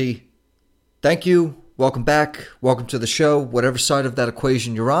NXT. Thank you. Welcome back. Welcome to the show, whatever side of that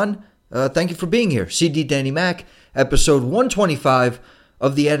equation you're on. Thank you for being here. CD Danny Mac, episode 125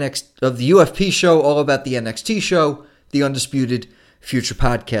 of the UFP show, all about the NXT show, the Undisputed Future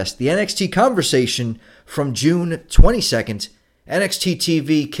podcast. The NXT Conversation from June 22nd. NXT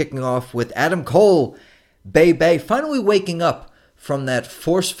TV kicking off with Adam Cole, Bay, finally waking up from that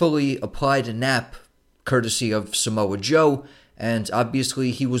forcefully applied nap courtesy of Samoa Joe. And obviously,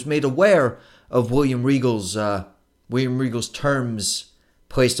 he was made aware of William Regal's terms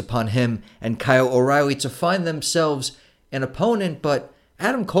placed upon him and Kyle O'Reilly to find themselves an opponent. But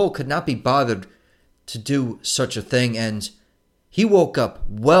Adam Cole could not be bothered to do such a thing, and he woke up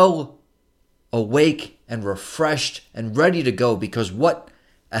well awake and refreshed and ready to go, because what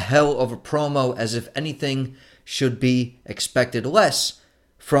a hell of a promo, as if anything should be expected less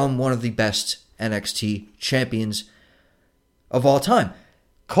from one of the best NXT champions of all time.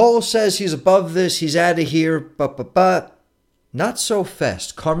 Cole says he's above this, he's out of here, but not so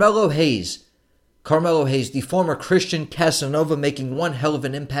fast. Carmelo Hayes, the former Christian Casanova, making one hell of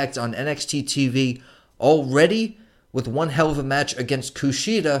an impact on NXT TV already with one hell of a match against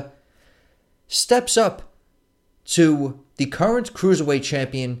Kushida, steps up to the current Cruiserweight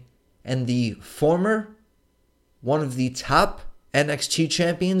champion and the former one of the top NXT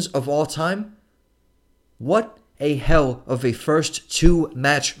champions of all time. What a hell of a first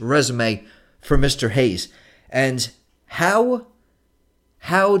 2-match resume for Mr. Hayes. And how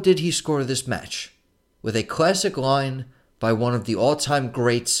did he score this match? With a classic line by one of the all-time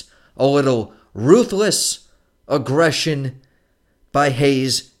greats, a little ruthless aggression by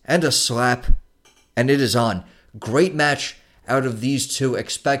Hayes, and a slap, and it is on. Great match out of these two.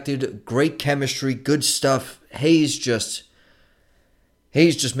 Expected, great chemistry, good stuff. Hayes just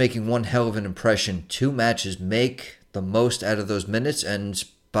making one hell of an impression. 2 matches, make the most out of those minutes, and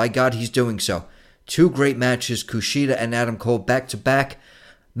by God, he's doing so. 2 great matches, Kushida and Adam Cole back to back.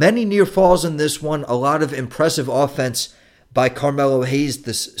 Many near falls in this one. A lot of impressive offense by Carmelo Hayes.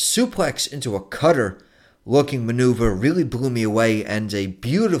 This suplex into a cutter looking maneuver really blew me away, and a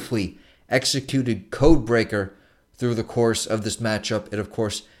beautifully executed code breaker through the course of this matchup. It, of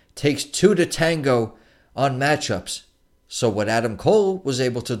course, takes 2 to tango on matchups. So what Adam Cole was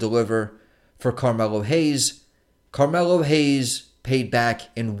able to deliver for Carmelo Hayes paid back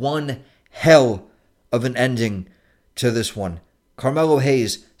in one hell of an ending to this one. Carmelo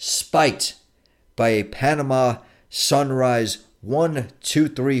Hayes spiked by a Panama Sunrise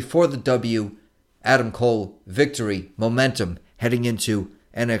 1-2-3 for the W. Adam Cole victory, momentum heading into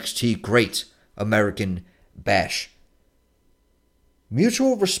NXT Great American Bash.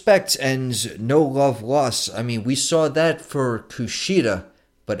 Mutual respect and no love lost. I mean, we saw that for Kushida,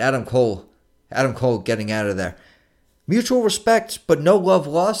 but Adam Cole getting out of there. Mutual respect, but no love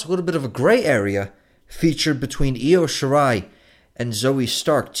lost. A little bit of a gray area featured between Io Shirai and Zoe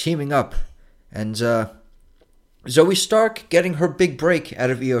Stark teaming up. And Zoe Stark getting her big break out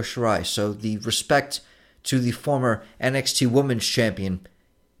of Io Shirai. So the respect to the former NXT Women's Champion,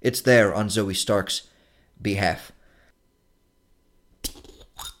 it's there on Zoe Stark's behalf.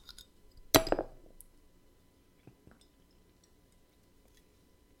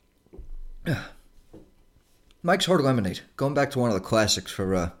 Mike's Hard Lemonade. Going back to one of the classics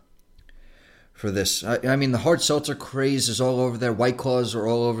for this. I mean, the hard seltzer craze is all over there. White Claws are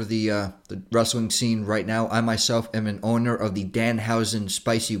all over the wrestling scene right now. I myself am an owner of the Danhausen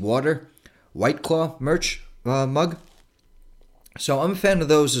Spicy Water White Claw merch mug. So I'm a fan of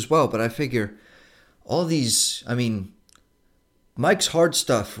those as well, but I figure all these, I mean, Mike's hard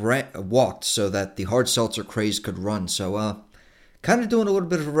stuff walked so that the hard seltzer craze could run. So kind of doing a little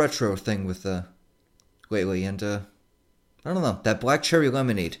bit of a retro thing with lately, and I don't know, that black cherry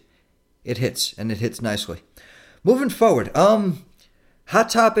lemonade, it hits, and it hits nicely. Moving forward, hot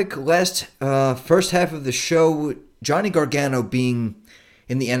topic last first half of the show, Johnny Gargano being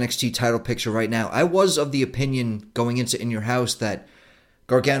in the NXT title picture right now. I was of the opinion going into In Your House that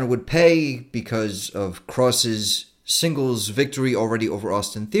Gargano would pay because of Cross's singles victory already over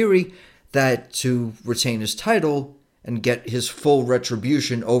Austin Theory, that to retain his title and get his full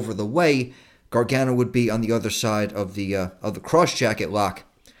retribution over the way, Gargano would be on the other side of the cross jacket lock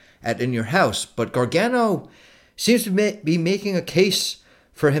at In Your House. But Gargano seems to be making a case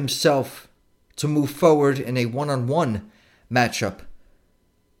for himself to move forward in a one-on-one matchup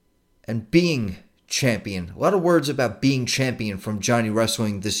and being champion. A lot of words about being champion from Johnny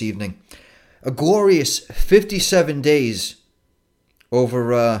Wrestling this evening. A glorious 57 days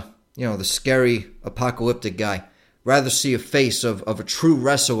over, the scary apocalyptic guy. Rather see a face of a true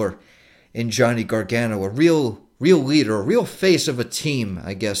wrestler in Johnny Gargano, a real leader, a real face of a team,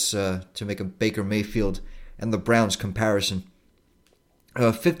 I guess, to make a Baker Mayfield and the Browns comparison.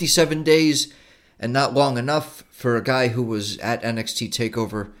 57 days and not long enough for a guy who was at NXT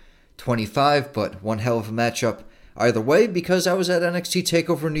TakeOver 25, but one hell of a matchup either way, because I was at NXT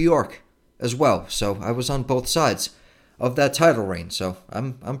TakeOver New York as well, so I was on both sides of that title reign, so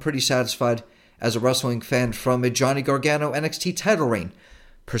I'm pretty satisfied as a wrestling fan from a Johnny Gargano NXT title reign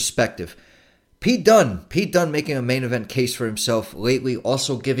perspective. Pete Dunne making a main event case for himself lately,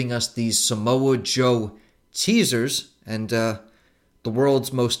 also giving us these Samoa Joe teasers, and the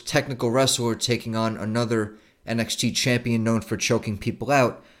world's most technical wrestler taking on another NXT champion known for choking people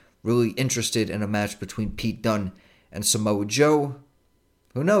out. Really interested in a match between Pete Dunne and Samoa Joe.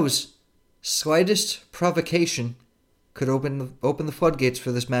 Who knows? Slightest provocation could open the floodgates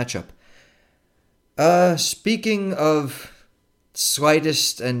for this matchup. Speaking of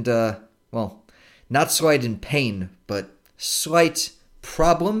slightest and, not slight in pain, but slight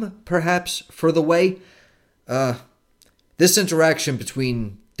problem, perhaps, for the Way. This interaction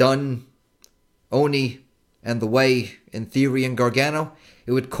between Dunn, Oni, and the Way, in Theory and Gargano,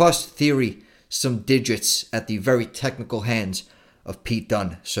 it would cost Theory some digits at the very technical hands of Pete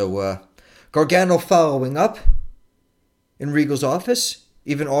Dunne. So Gargano following up in Regal's office,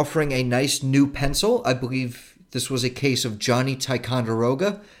 even offering a nice new pencil. I believe this was a case of Johnny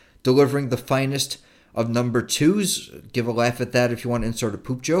Ticonderoga delivering the finest of number 2s. Give a laugh at that if you want to insert a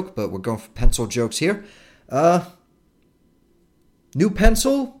poop joke, but we're going for pencil jokes here. New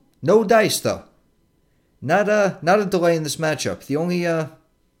pencil, no dice though. Not a delay in this matchup. The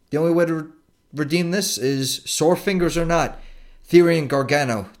only way to redeem this is, sore fingers or not, Theory and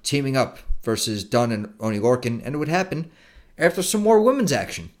Gargano teaming up versus Dunn and Oney Lorcan, and it would happen after some more women's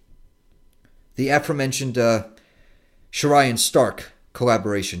action. The aforementioned Shirai and Stark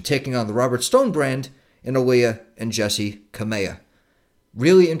collaboration taking on the Robert Stone brand in Aaliyah and Jessi Kamea.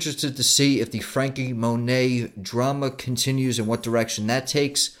 Really interested to see if the Frankie Monet drama continues and what direction that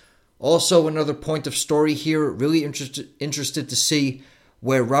takes. Also, another point of story here, really interested to see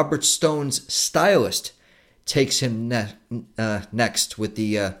where Robert Stone's stylist takes him next with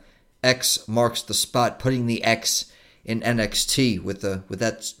the X marks the spot, putting the X in NXT with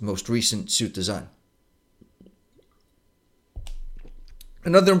that most recent suit design.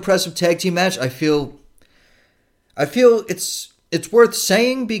 Another impressive tag team match. I feel it's worth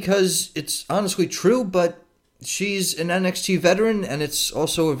saying because it's honestly true, but she's an NXT veteran and it's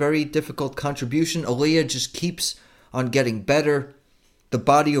also a very difficult contribution. Aaliyah just keeps on getting better. The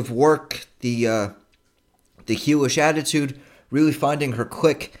body of work, the heelish attitude, really finding her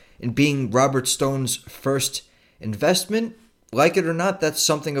click in being Robert Stone's first investment. Like it or not, that's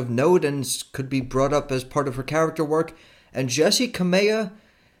something of note and could be brought up as part of her character work. And Jessi Kamea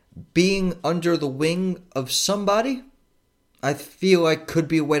being under the wing of somebody, I feel like could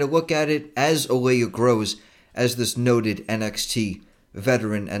be a way to look at it as Aaliyah grows as this noted NXT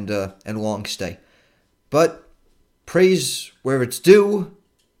veteran and long stay. But praise where it's due,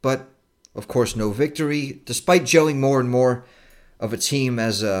 but of course no victory, despite gelling more and more of a team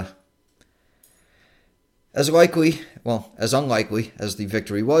as unlikely as the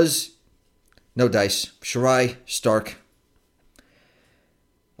victory was. No dice. Shirai, Stark.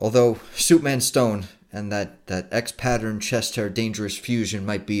 Although Suitman Stone and that X-Pattern chest hair dangerous fusion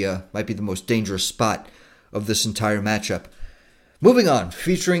might be the most dangerous spot of this entire matchup. Moving on,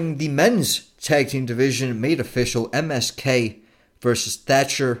 featuring the men's tag team division made official, MSK versus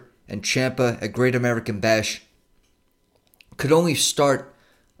Thatcher and Ciampa at Great American Bash. Could only start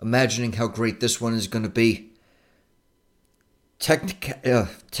imagining how great this one is going to be.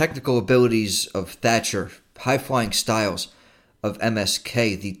 Technical abilities of Thatcher, high-flying styles of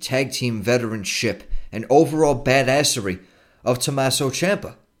MSK, the tag team veteranship, and overall badassery of Tommaso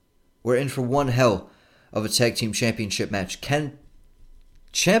Ciampa. We're in for one hell of a tag team championship match. Can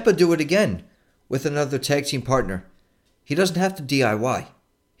Ciampa do it again with another tag team partner? He doesn't have to DIY.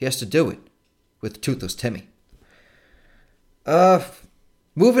 He has to do it with Toothless Timmy.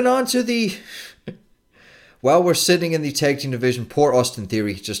 Moving on to the... While we're sitting in the tag team division, poor Austin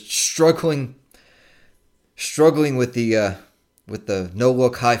Theory just struggling with the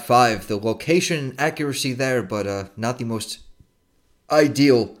no-look high five. The location and accuracy there, but not the most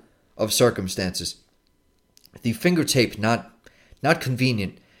ideal of circumstances. The finger tape not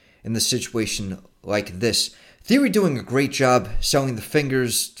convenient in the situation like this. Theory doing a great job selling the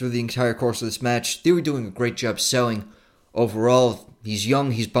fingers through the entire course of this match. Theory doing a great job selling overall. He's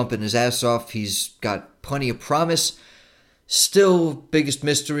young, he's bumping his ass off, he's got plenty of promise. Still, biggest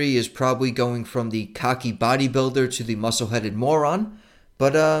mystery is probably going from the cocky bodybuilder to the muscle-headed moron.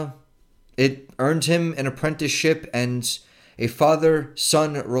 But it earned him an apprenticeship and a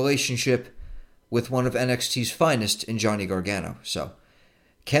father-son relationship with one of NXT's finest in Johnny Gargano. So,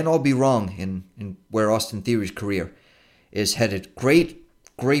 can't all be wrong in where Austin Theory's career is headed. Great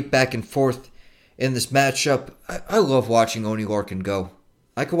back and forth in this matchup. I love watching Oney Lorcan go.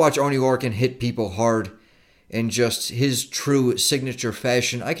 I could watch Oney Lorcan hit people hard in just his true signature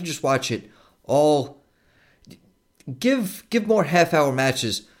fashion. I can just watch it all. Give more half-hour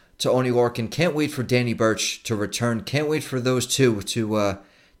matches to Oney Lorcan. Can't wait for Danny Burch to return. Can't wait for those two to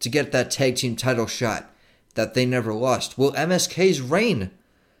get that tag team title shot that they never lost. Will MSK's reign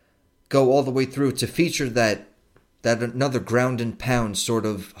go all the way through to feature that another ground and pound sort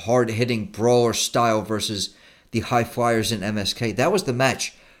of hard-hitting brawler style versus the high flyers in MSK? That was the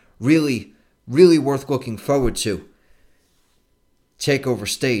match. Really worth looking forward to. Takeover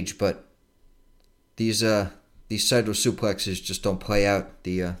stage, but these Saito suplexes just don't play out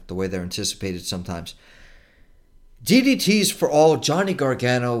the way they're anticipated sometimes. DDTs for all Johnny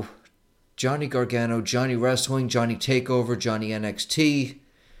Gargano, Johnny Wrestling, Johnny Takeover, Johnny NXT.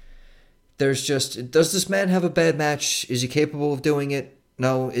 Does this man have a bad match? Is he capable of doing it?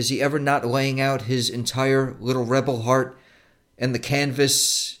 No. Is he ever not laying out his entire little rebel heart and the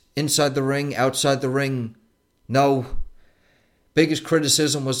canvas inside the ring, outside the ring? No. Biggest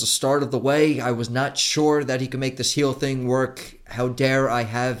criticism was the start of the way. I was not sure that he could make this heel thing work. How dare I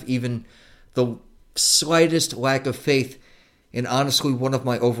have even the slightest lack of faith in honestly one of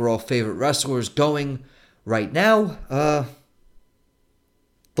my overall favorite wrestlers going right now.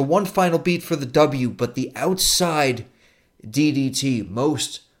 The one final beat for the W, but the outside DDT,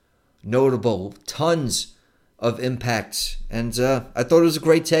 most notable, tons of impact, and I thought it was a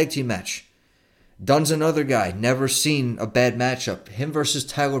great tag team match. Dunn's another guy, never seen a bad matchup. Him versus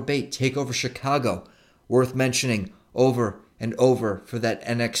Tyler Bate, TakeOver Chicago, worth mentioning over and over for that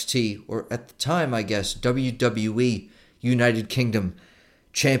NXT, or at the time, I guess, WWE United Kingdom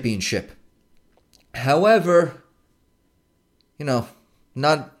Championship. However,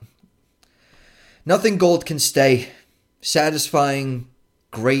 nothing gold can stay. Satisfying,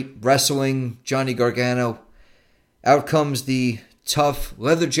 great wrestling, Johnny Gargano. Out comes the tough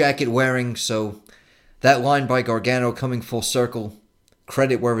leather jacket wearing, so that line by Gargano coming full circle.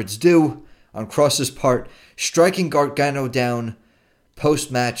 Credit where it's due on Cross's part, striking Gargano down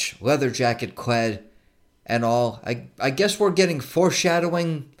post-match, leather jacket clad and all. I guess we're getting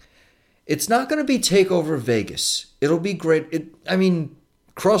foreshadowing. It's not going to be TakeOver Vegas. It'll be great.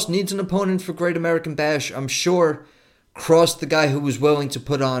 Cross needs an opponent for Great American Bash. I'm sure Cross, the guy who was willing to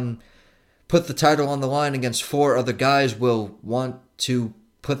put the title on the line against 4 other guys, will want to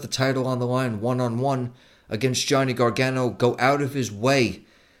put the title on the line one-on-one against Johnny Gargano, go out of his way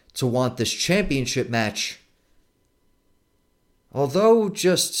to want this championship match. Although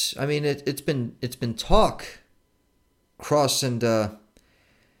it's been talk, Cross and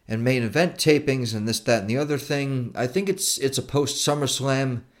main event tapings and this, that, and the other thing. I think it's a post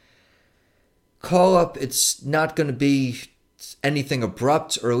SummerSlam call up. It's not going to be anything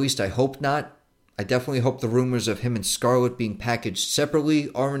abrupt, or at least I hope not. I definitely hope the rumors of him and Scarlett being packaged separately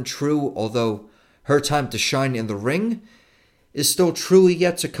aren't true, although her time to shine in the ring is still truly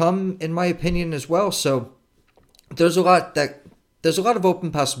yet to come, in my opinion, as well. So there's a lot of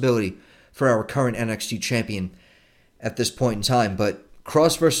open possibility for our current NXT champion at this point in time. But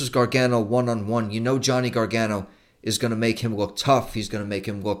Cross versus Gargano one-on-one, Johnny Gargano is going to make him look tough. He's going to make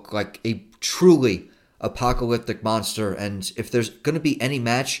him look like a truly apocalyptic monster. And if there's going to be any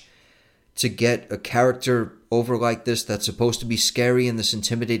match to get a character over like this that's supposed to be scary in this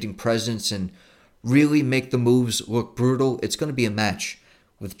intimidating presence and really make the moves look brutal, it's going to be a match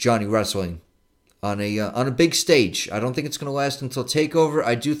with Johnny wrestling on a big stage. I don't think it's going to last until TakeOver.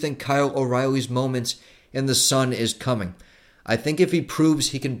 I do think Kyle O'Reilly's moment in the sun is coming. I think if he proves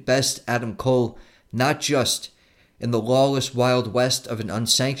he can best Adam Cole, not just in the lawless Wild West of an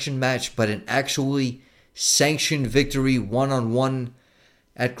unsanctioned match, but an actually sanctioned victory one-on-one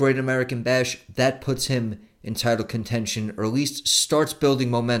at Great American Bash, that puts him in title contention, or at least starts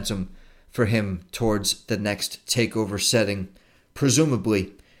building momentum for him towards the next TakeOver setting,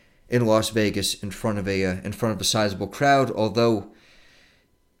 presumably in Las Vegas in front of a sizable crowd. Although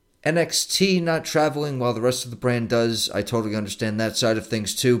NXT not traveling while the rest of the brand does, I totally understand that side of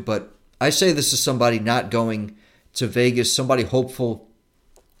things too. But I say this is somebody not going to Vegas, somebody hopeful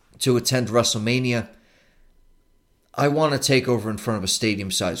to attend WrestleMania. I want to take over in front of a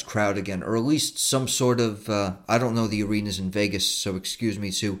stadium-sized crowd again, or at least some sort of, I don't know the arenas in Vegas, so excuse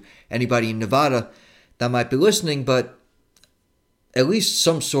me to anybody in Nevada that might be listening, but at least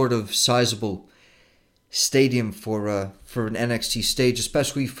some sort of sizable stadium for an NXT stage,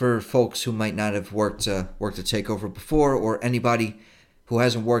 especially for folks who might not have worked a TakeOver before, or anybody who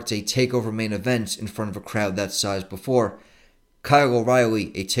hasn't worked a TakeOver main event in front of a crowd that size before. Kyle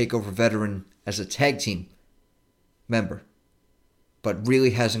O'Reilly, a TakeOver veteran as a tag team member, but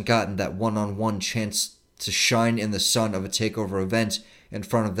really hasn't gotten that one-on-one chance to shine in the sun of a TakeOver event in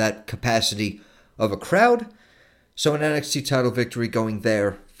front of that capacity of a crowd. So an NXT title victory going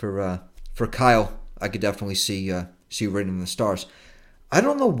there for Kyle, I could definitely see written in the stars. I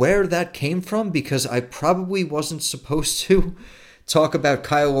don't know where that came from, because I probably wasn't supposed to talk about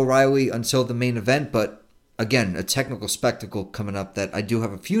Kyle O'Reilly until the main event, but again, a technical spectacle coming up that I do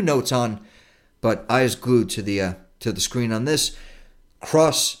have a few notes on, but eyes glued to the screen on this.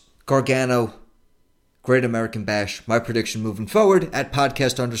 Cross, Gargano, Great American Bash. My prediction moving forward at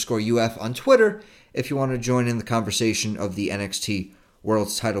podcast_UF on Twitter if you want to join in the conversation of the NXT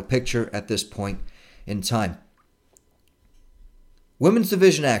World's title picture at this point in time. Women's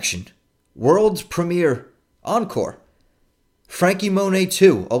division action. World's premier Encore. Frankie Monet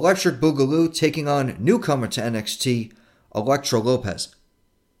 2, Electric Boogaloo, taking on newcomer to NXT, Elektra Lopez.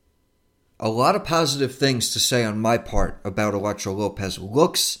 A lot of positive things to say on my part about Elektra Lopez.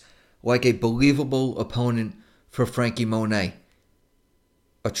 Looks like a believable opponent for Frankie Monet.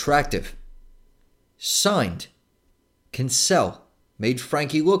 Attractive. Signed. Can sell. Made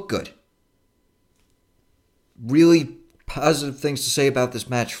Frankie look good. Really positive things to say about this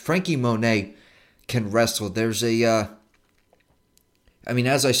match. Frankie Monet can wrestle. There's as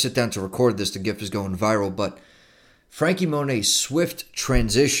I sit down to record this, the GIF is going viral, but Frankie Monet's swift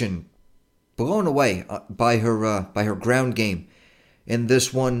transition, blown away by her ground game in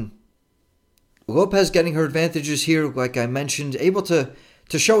this one. Lopez getting her advantages here, like I mentioned, able to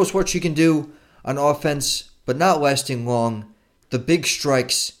show us what she can do on offense, but not lasting long. The big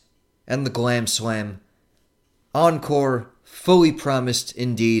strikes and the glam slam. Encore, fully promised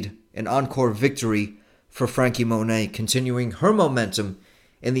indeed, an encore victory for Frankie Monet, continuing her momentum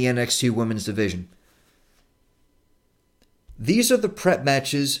in the NXT Women's Division. These are the prep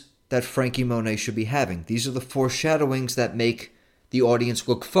matches that Frankie Monet should be having. These are the foreshadowings that make the audience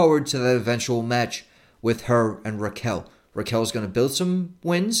look forward to that eventual match with her and Raquel. Raquel's going to build some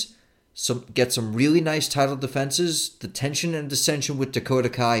wins, get some really nice title defenses. The tension and dissension with Dakota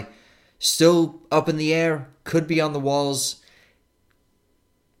Kai still up in the air, could be on the walls.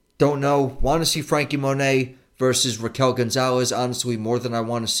 Don't know. Want to see Frankie Monet versus Raquel Gonzalez, honestly, more than I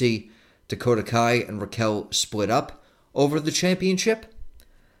want to see Dakota Kai and Raquel split up over the championship.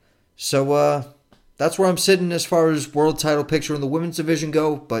 So that's where I'm sitting as far as world title picture in the women's division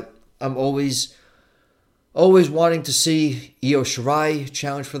go, but I'm always wanting to see Io Shirai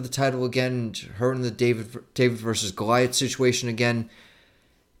challenge for the title again, her in the David versus Goliath situation again.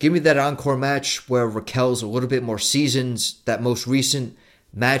 Give me that encore match where Raquel's a little bit more seasoned, that most recent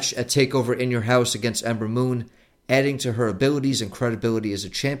match at TakeOver in Your House against Ember Moon, adding to her abilities and credibility as a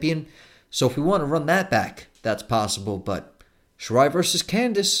champion. So if we want to run that back, that's possible, but Shirai versus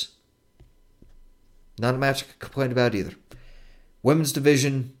Candice, not a match I could complain about either. Women's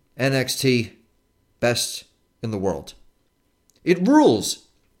division, NXT, best in the world. It rules,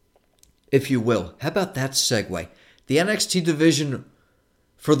 if you will. How about that segue? The NXT division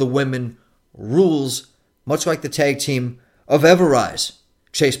for the women rules, much like the tag team of Everrise.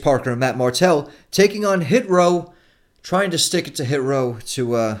 Chase Parker and Matt Martell taking on Hit Row, trying to stick it to Hit Row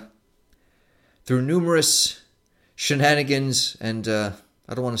through numerous shenanigans and I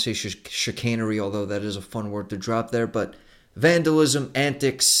don't want to say chicanery, although that is a fun word to drop there, but vandalism,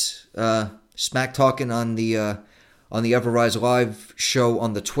 antics, smack talking on the Everrise Live show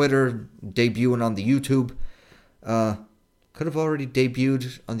on the Twitter, debuting on the YouTube. Could have already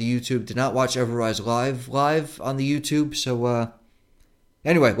debuted on the YouTube. Did not watch Everrise live on the YouTube. So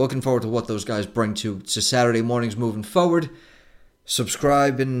anyway, looking forward to what those guys bring to Saturday mornings moving forward.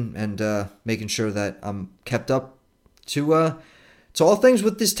 Subscribe and making sure that I'm kept up to all things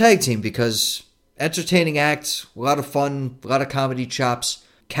with this tag team, because entertaining act, a lot of fun, a lot of comedy chops,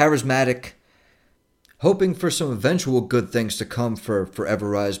 charismatic. Hoping for some eventual good things to come for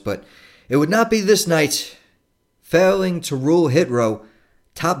Everrise, but it would not be this night. Failing to rule Hit Row,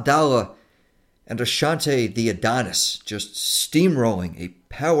 Top Dollar and Ashante the Adonis just steamrolling a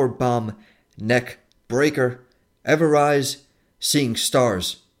powerbomb neck breaker. Everrise seeing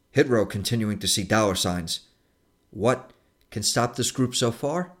stars. Hit Row continuing to see dollar signs. What can stop this group so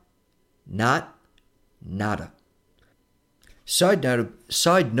far? Nada.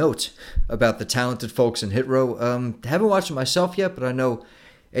 Side note about the talented folks in Hit Row. Haven't watched it myself yet, but I know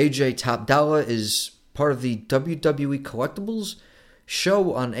AJ Top Dollar is part of the WWE Collectibles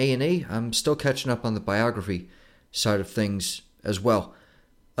show on A&E. I'm still catching up on the biography side of things as well.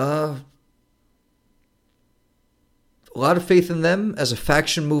 A lot of faith in them as a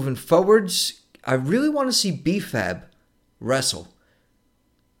faction moving forwards. I really want to see B-Fab wrestle.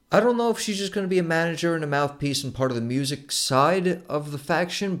 I don't know if she's just going to be a manager and a mouthpiece and part of the music side of the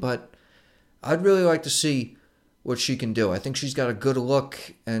faction, but I'd really like to see what she can do. I think she's got a good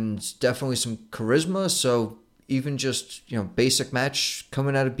look and definitely some charisma, so even just, basic match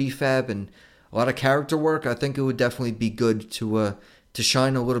coming out of B-Fab and a lot of character work, I think it would definitely be good to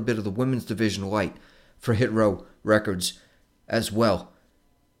shine a little bit of the women's division light for Hit Row Records as well.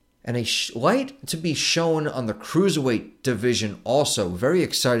 And a light to be shown on the Cruiserweight division also. Very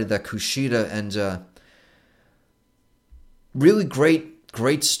excited that Kushida and really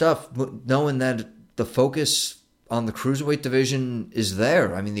great stuff, knowing that the focus on the Cruiserweight division is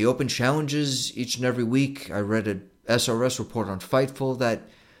there. I mean, the open challenges each and every week. I read an SRS report on Fightful that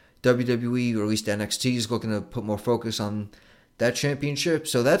WWE, or at least NXT, is looking to put more focus on that championship.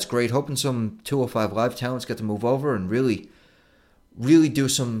 So that's great. Hoping some 205 Live talents get to move over and really do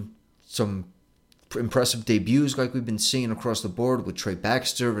some impressive debuts like we've been seeing across the board with Trey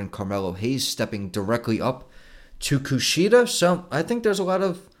Baxter and Carmelo Hayes stepping directly up to Kushida. So I think there's a lot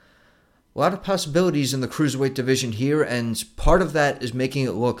of possibilities in the cruiserweight division here, and part of that is making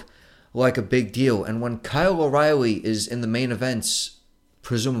it look like a big deal. And when Kyle O'Reilly is in the main events,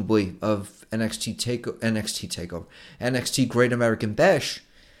 presumably, of NXT Great American Bash,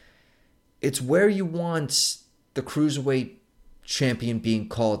 it's where you want the cruiserweight champion being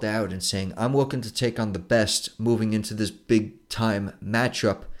called out and saying, I'm looking to take on the best moving into this big time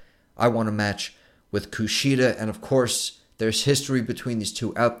matchup. I want a match with Kushida, and of course, there's history between these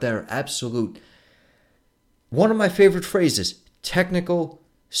two out there. Absolute. One of my favorite phrases, technical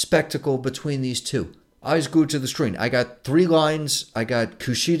spectacle between these two. Eyes glued to the screen. I got 3 lines. I got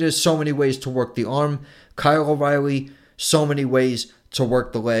Kushida, so many ways to work the arm. Kyle O'Reilly, so many ways to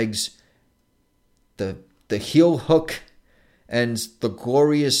work the legs. The heel hook and the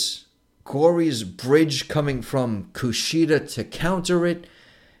glorious bridge coming from Kushida to counter it.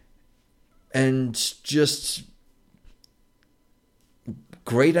 And just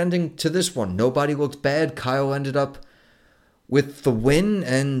great ending to this one. Nobody looked bad. Kyle ended up with the win,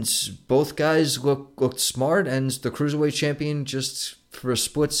 and both guys looked smart, and the Cruiserweight champion, just for a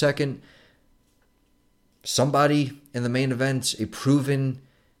split second, somebody in the main event, a proven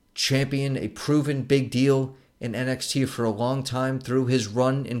champion, a proven big deal in NXT for a long time through his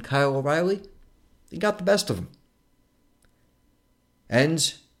run in Kyle O'Reilly, he got the best of him.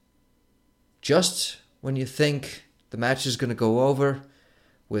 And just when you think the match is going to go over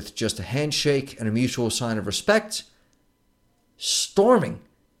with just a handshake and a mutual sign of respect, storming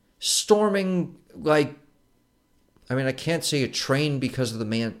like, I mean, I can't say a train because of the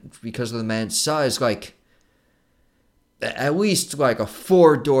man's size, like at least like a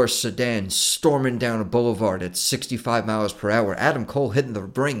 4-door sedan storming down a boulevard at 65 miles per hour. Adam Cole hitting the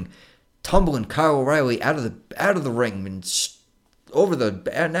ring, tumbling Kyle O'Reilly out of the ring and over the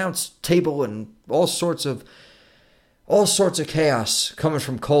announce table, and all sorts of chaos coming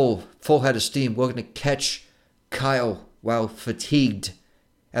from Cole, full head of steam, looking to catch Kyle while fatigued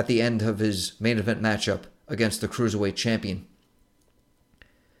at the end of his main event matchup against the Cruiserweight champion.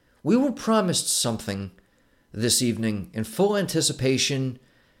 We were promised something this evening in full anticipation,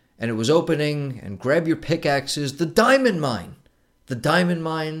 and it was opening, and grab your pickaxes, the Diamond Mine. The Diamond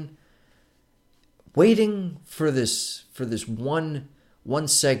Mine, waiting for this one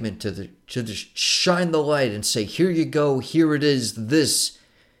segment to just shine the light and say, here you go, here it is, this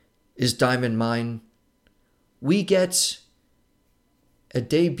is Diamond Mine. We get a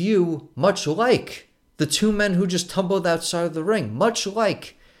debut much like the 2 men who just tumbled outside of the ring, much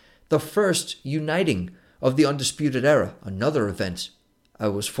like the first uniting of the Undisputed Era, another event I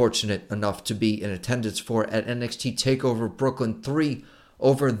was fortunate enough to be in attendance for at NXT TakeOver Brooklyn 3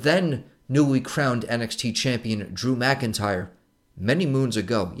 over then newly crowned NXT champion Drew McIntyre many moons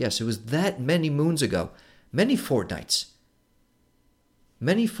ago. Yes, it was that many moons ago. Many fortnights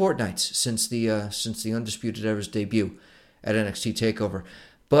since the Undisputed Era's debut at NXT TakeOver.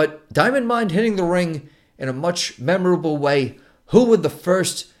 But Diamond Mine hitting the ring in a much memorable way. Who would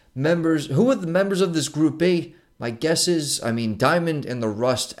the members of this group be? My guess is, Diamond and the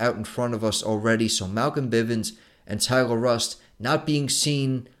Rust out in front of us already. So Malcolm Bivens and Tyler Rust not being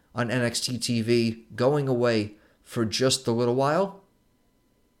seen on NXT TV, going away for just a little while.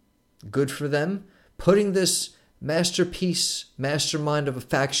 Good for them. Putting this mastermind of a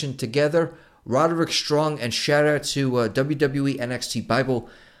faction together. Roderick Strong, and shout out to WWE NXT Bible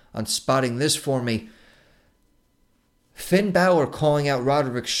on spotting this for me. Finn Balor calling out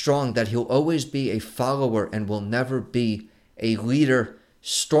Roderick Strong that he'll always be a follower and will never be a leader.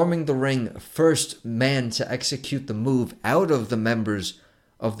 Storming the ring, first man to execute the move out of the members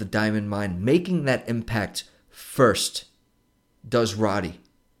of the Diamond Mine. Making that impact first does Roddy.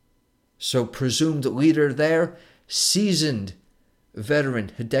 So presumed leader there, seasoned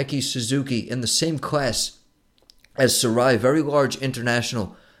veteran Hideki Suzuki in the same class as Sarai, very large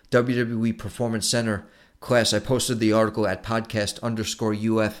international WWE Performance Center class. I posted the article at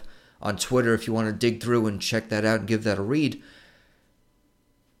podcast_UF on Twitter if you want to dig through and check that out and give that a read.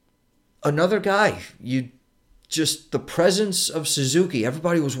 Another guy, the presence of Suzuki,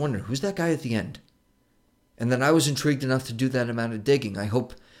 everybody was wondering, who's that guy at the end? And then I was intrigued enough to do that amount of digging. I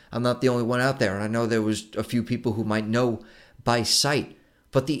hope I'm not the only one out there, and I know there was a few people who might know by sight,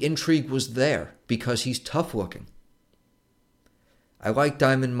 but the intrigue was there because he's tough looking. I like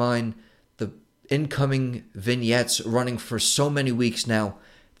Diamond Mine. The incoming vignettes running for so many weeks now.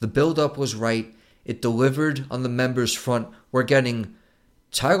 The build-up was right. It delivered on the members front. We're getting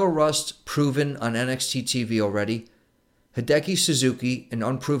Tyler Rust proven on NXT TV already. Hideki Suzuki, an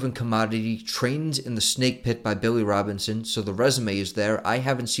unproven commodity, trained in the snake pit by Billy Robinson, so the resume is there. I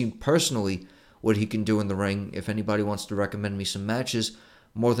haven't seen personally what he can do in the ring. If anybody wants to recommend me some matches,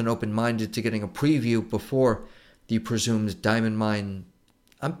 more than open-minded to getting a preview before the presumed Diamond Mine.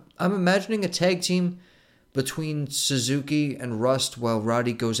 I'm imagining a tag team between Suzuki and Rust while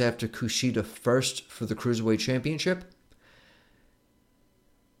Roddy goes after Kushida first for the Cruiserweight Championship.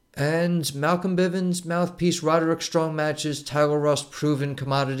 And Malcolm Bivens, Mouthpiece, Roderick Strong matches, Tyler Rust, proven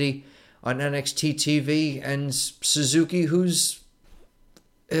commodity on NXT TV, and Suzuki, who's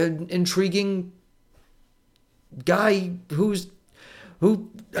an intriguing guy who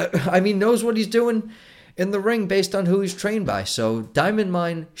knows what he's doing in the ring based on who he's trained by. So Diamond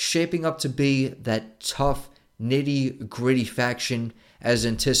Mine shaping up to be that tough, nitty-gritty faction as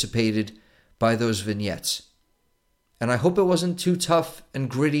anticipated by those vignettes. And I hope it wasn't too tough and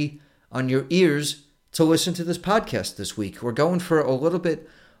gritty on your ears to listen to this podcast this week. We're going for a little bit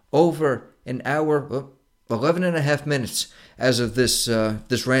over an hour, 11 and a half minutes as of this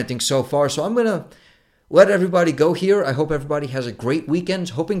ranting so far. So I'm going to let everybody go here. I hope everybody has a great weekend.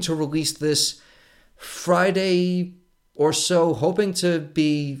 Hoping to release this Friday or so. Hoping to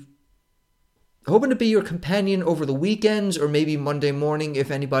be your companion over the weekends or maybe Monday morning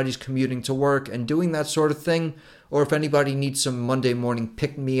if anybody's commuting to work and doing that sort of thing. Or if anybody needs some Monday morning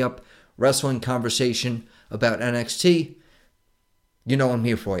pick-me-up wrestling conversation about NXT, you know I'm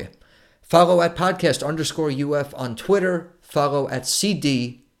here for you. Follow at podcast_UF on Twitter. Follow at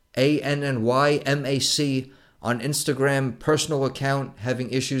CDANNYMAC on Instagram. Personal account, having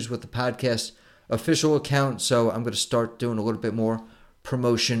issues with the podcast official account. So I'm going to start doing a little bit more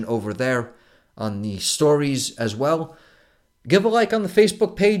promotion over there on the stories as well. Give a like on the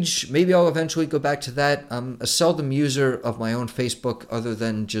Facebook page. Maybe I'll eventually go back to that. I'm a seldom user of my own Facebook other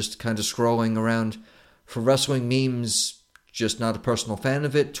than just kind of scrolling around for wrestling memes. Just not a personal fan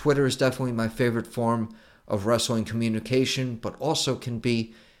of it. Twitter is definitely my favorite form of wrestling communication, but also can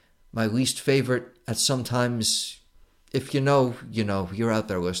be my least favorite at sometimes. If you know, you know. You're out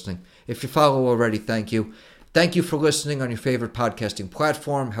there listening. If you follow already, thank you. Thank you for listening on your favorite podcasting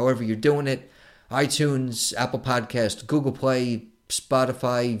platform, however you're doing it. iTunes, Apple Podcast, Google Play,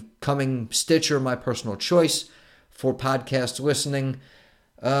 Spotify, coming Stitcher, my personal choice for podcast listening.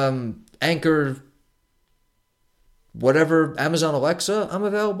 Anchor, whatever, Amazon Alexa, I'm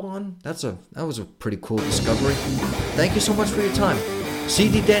available on. That was a pretty cool discovery. Thank you so much for your time.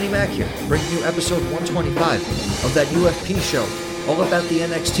 CD Danny Mac here, bringing you episode 125 of that UFP show, all about the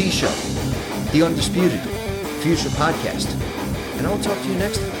NXT show, the Undisputed Future podcast. And I'll talk to you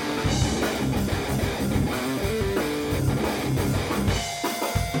next time.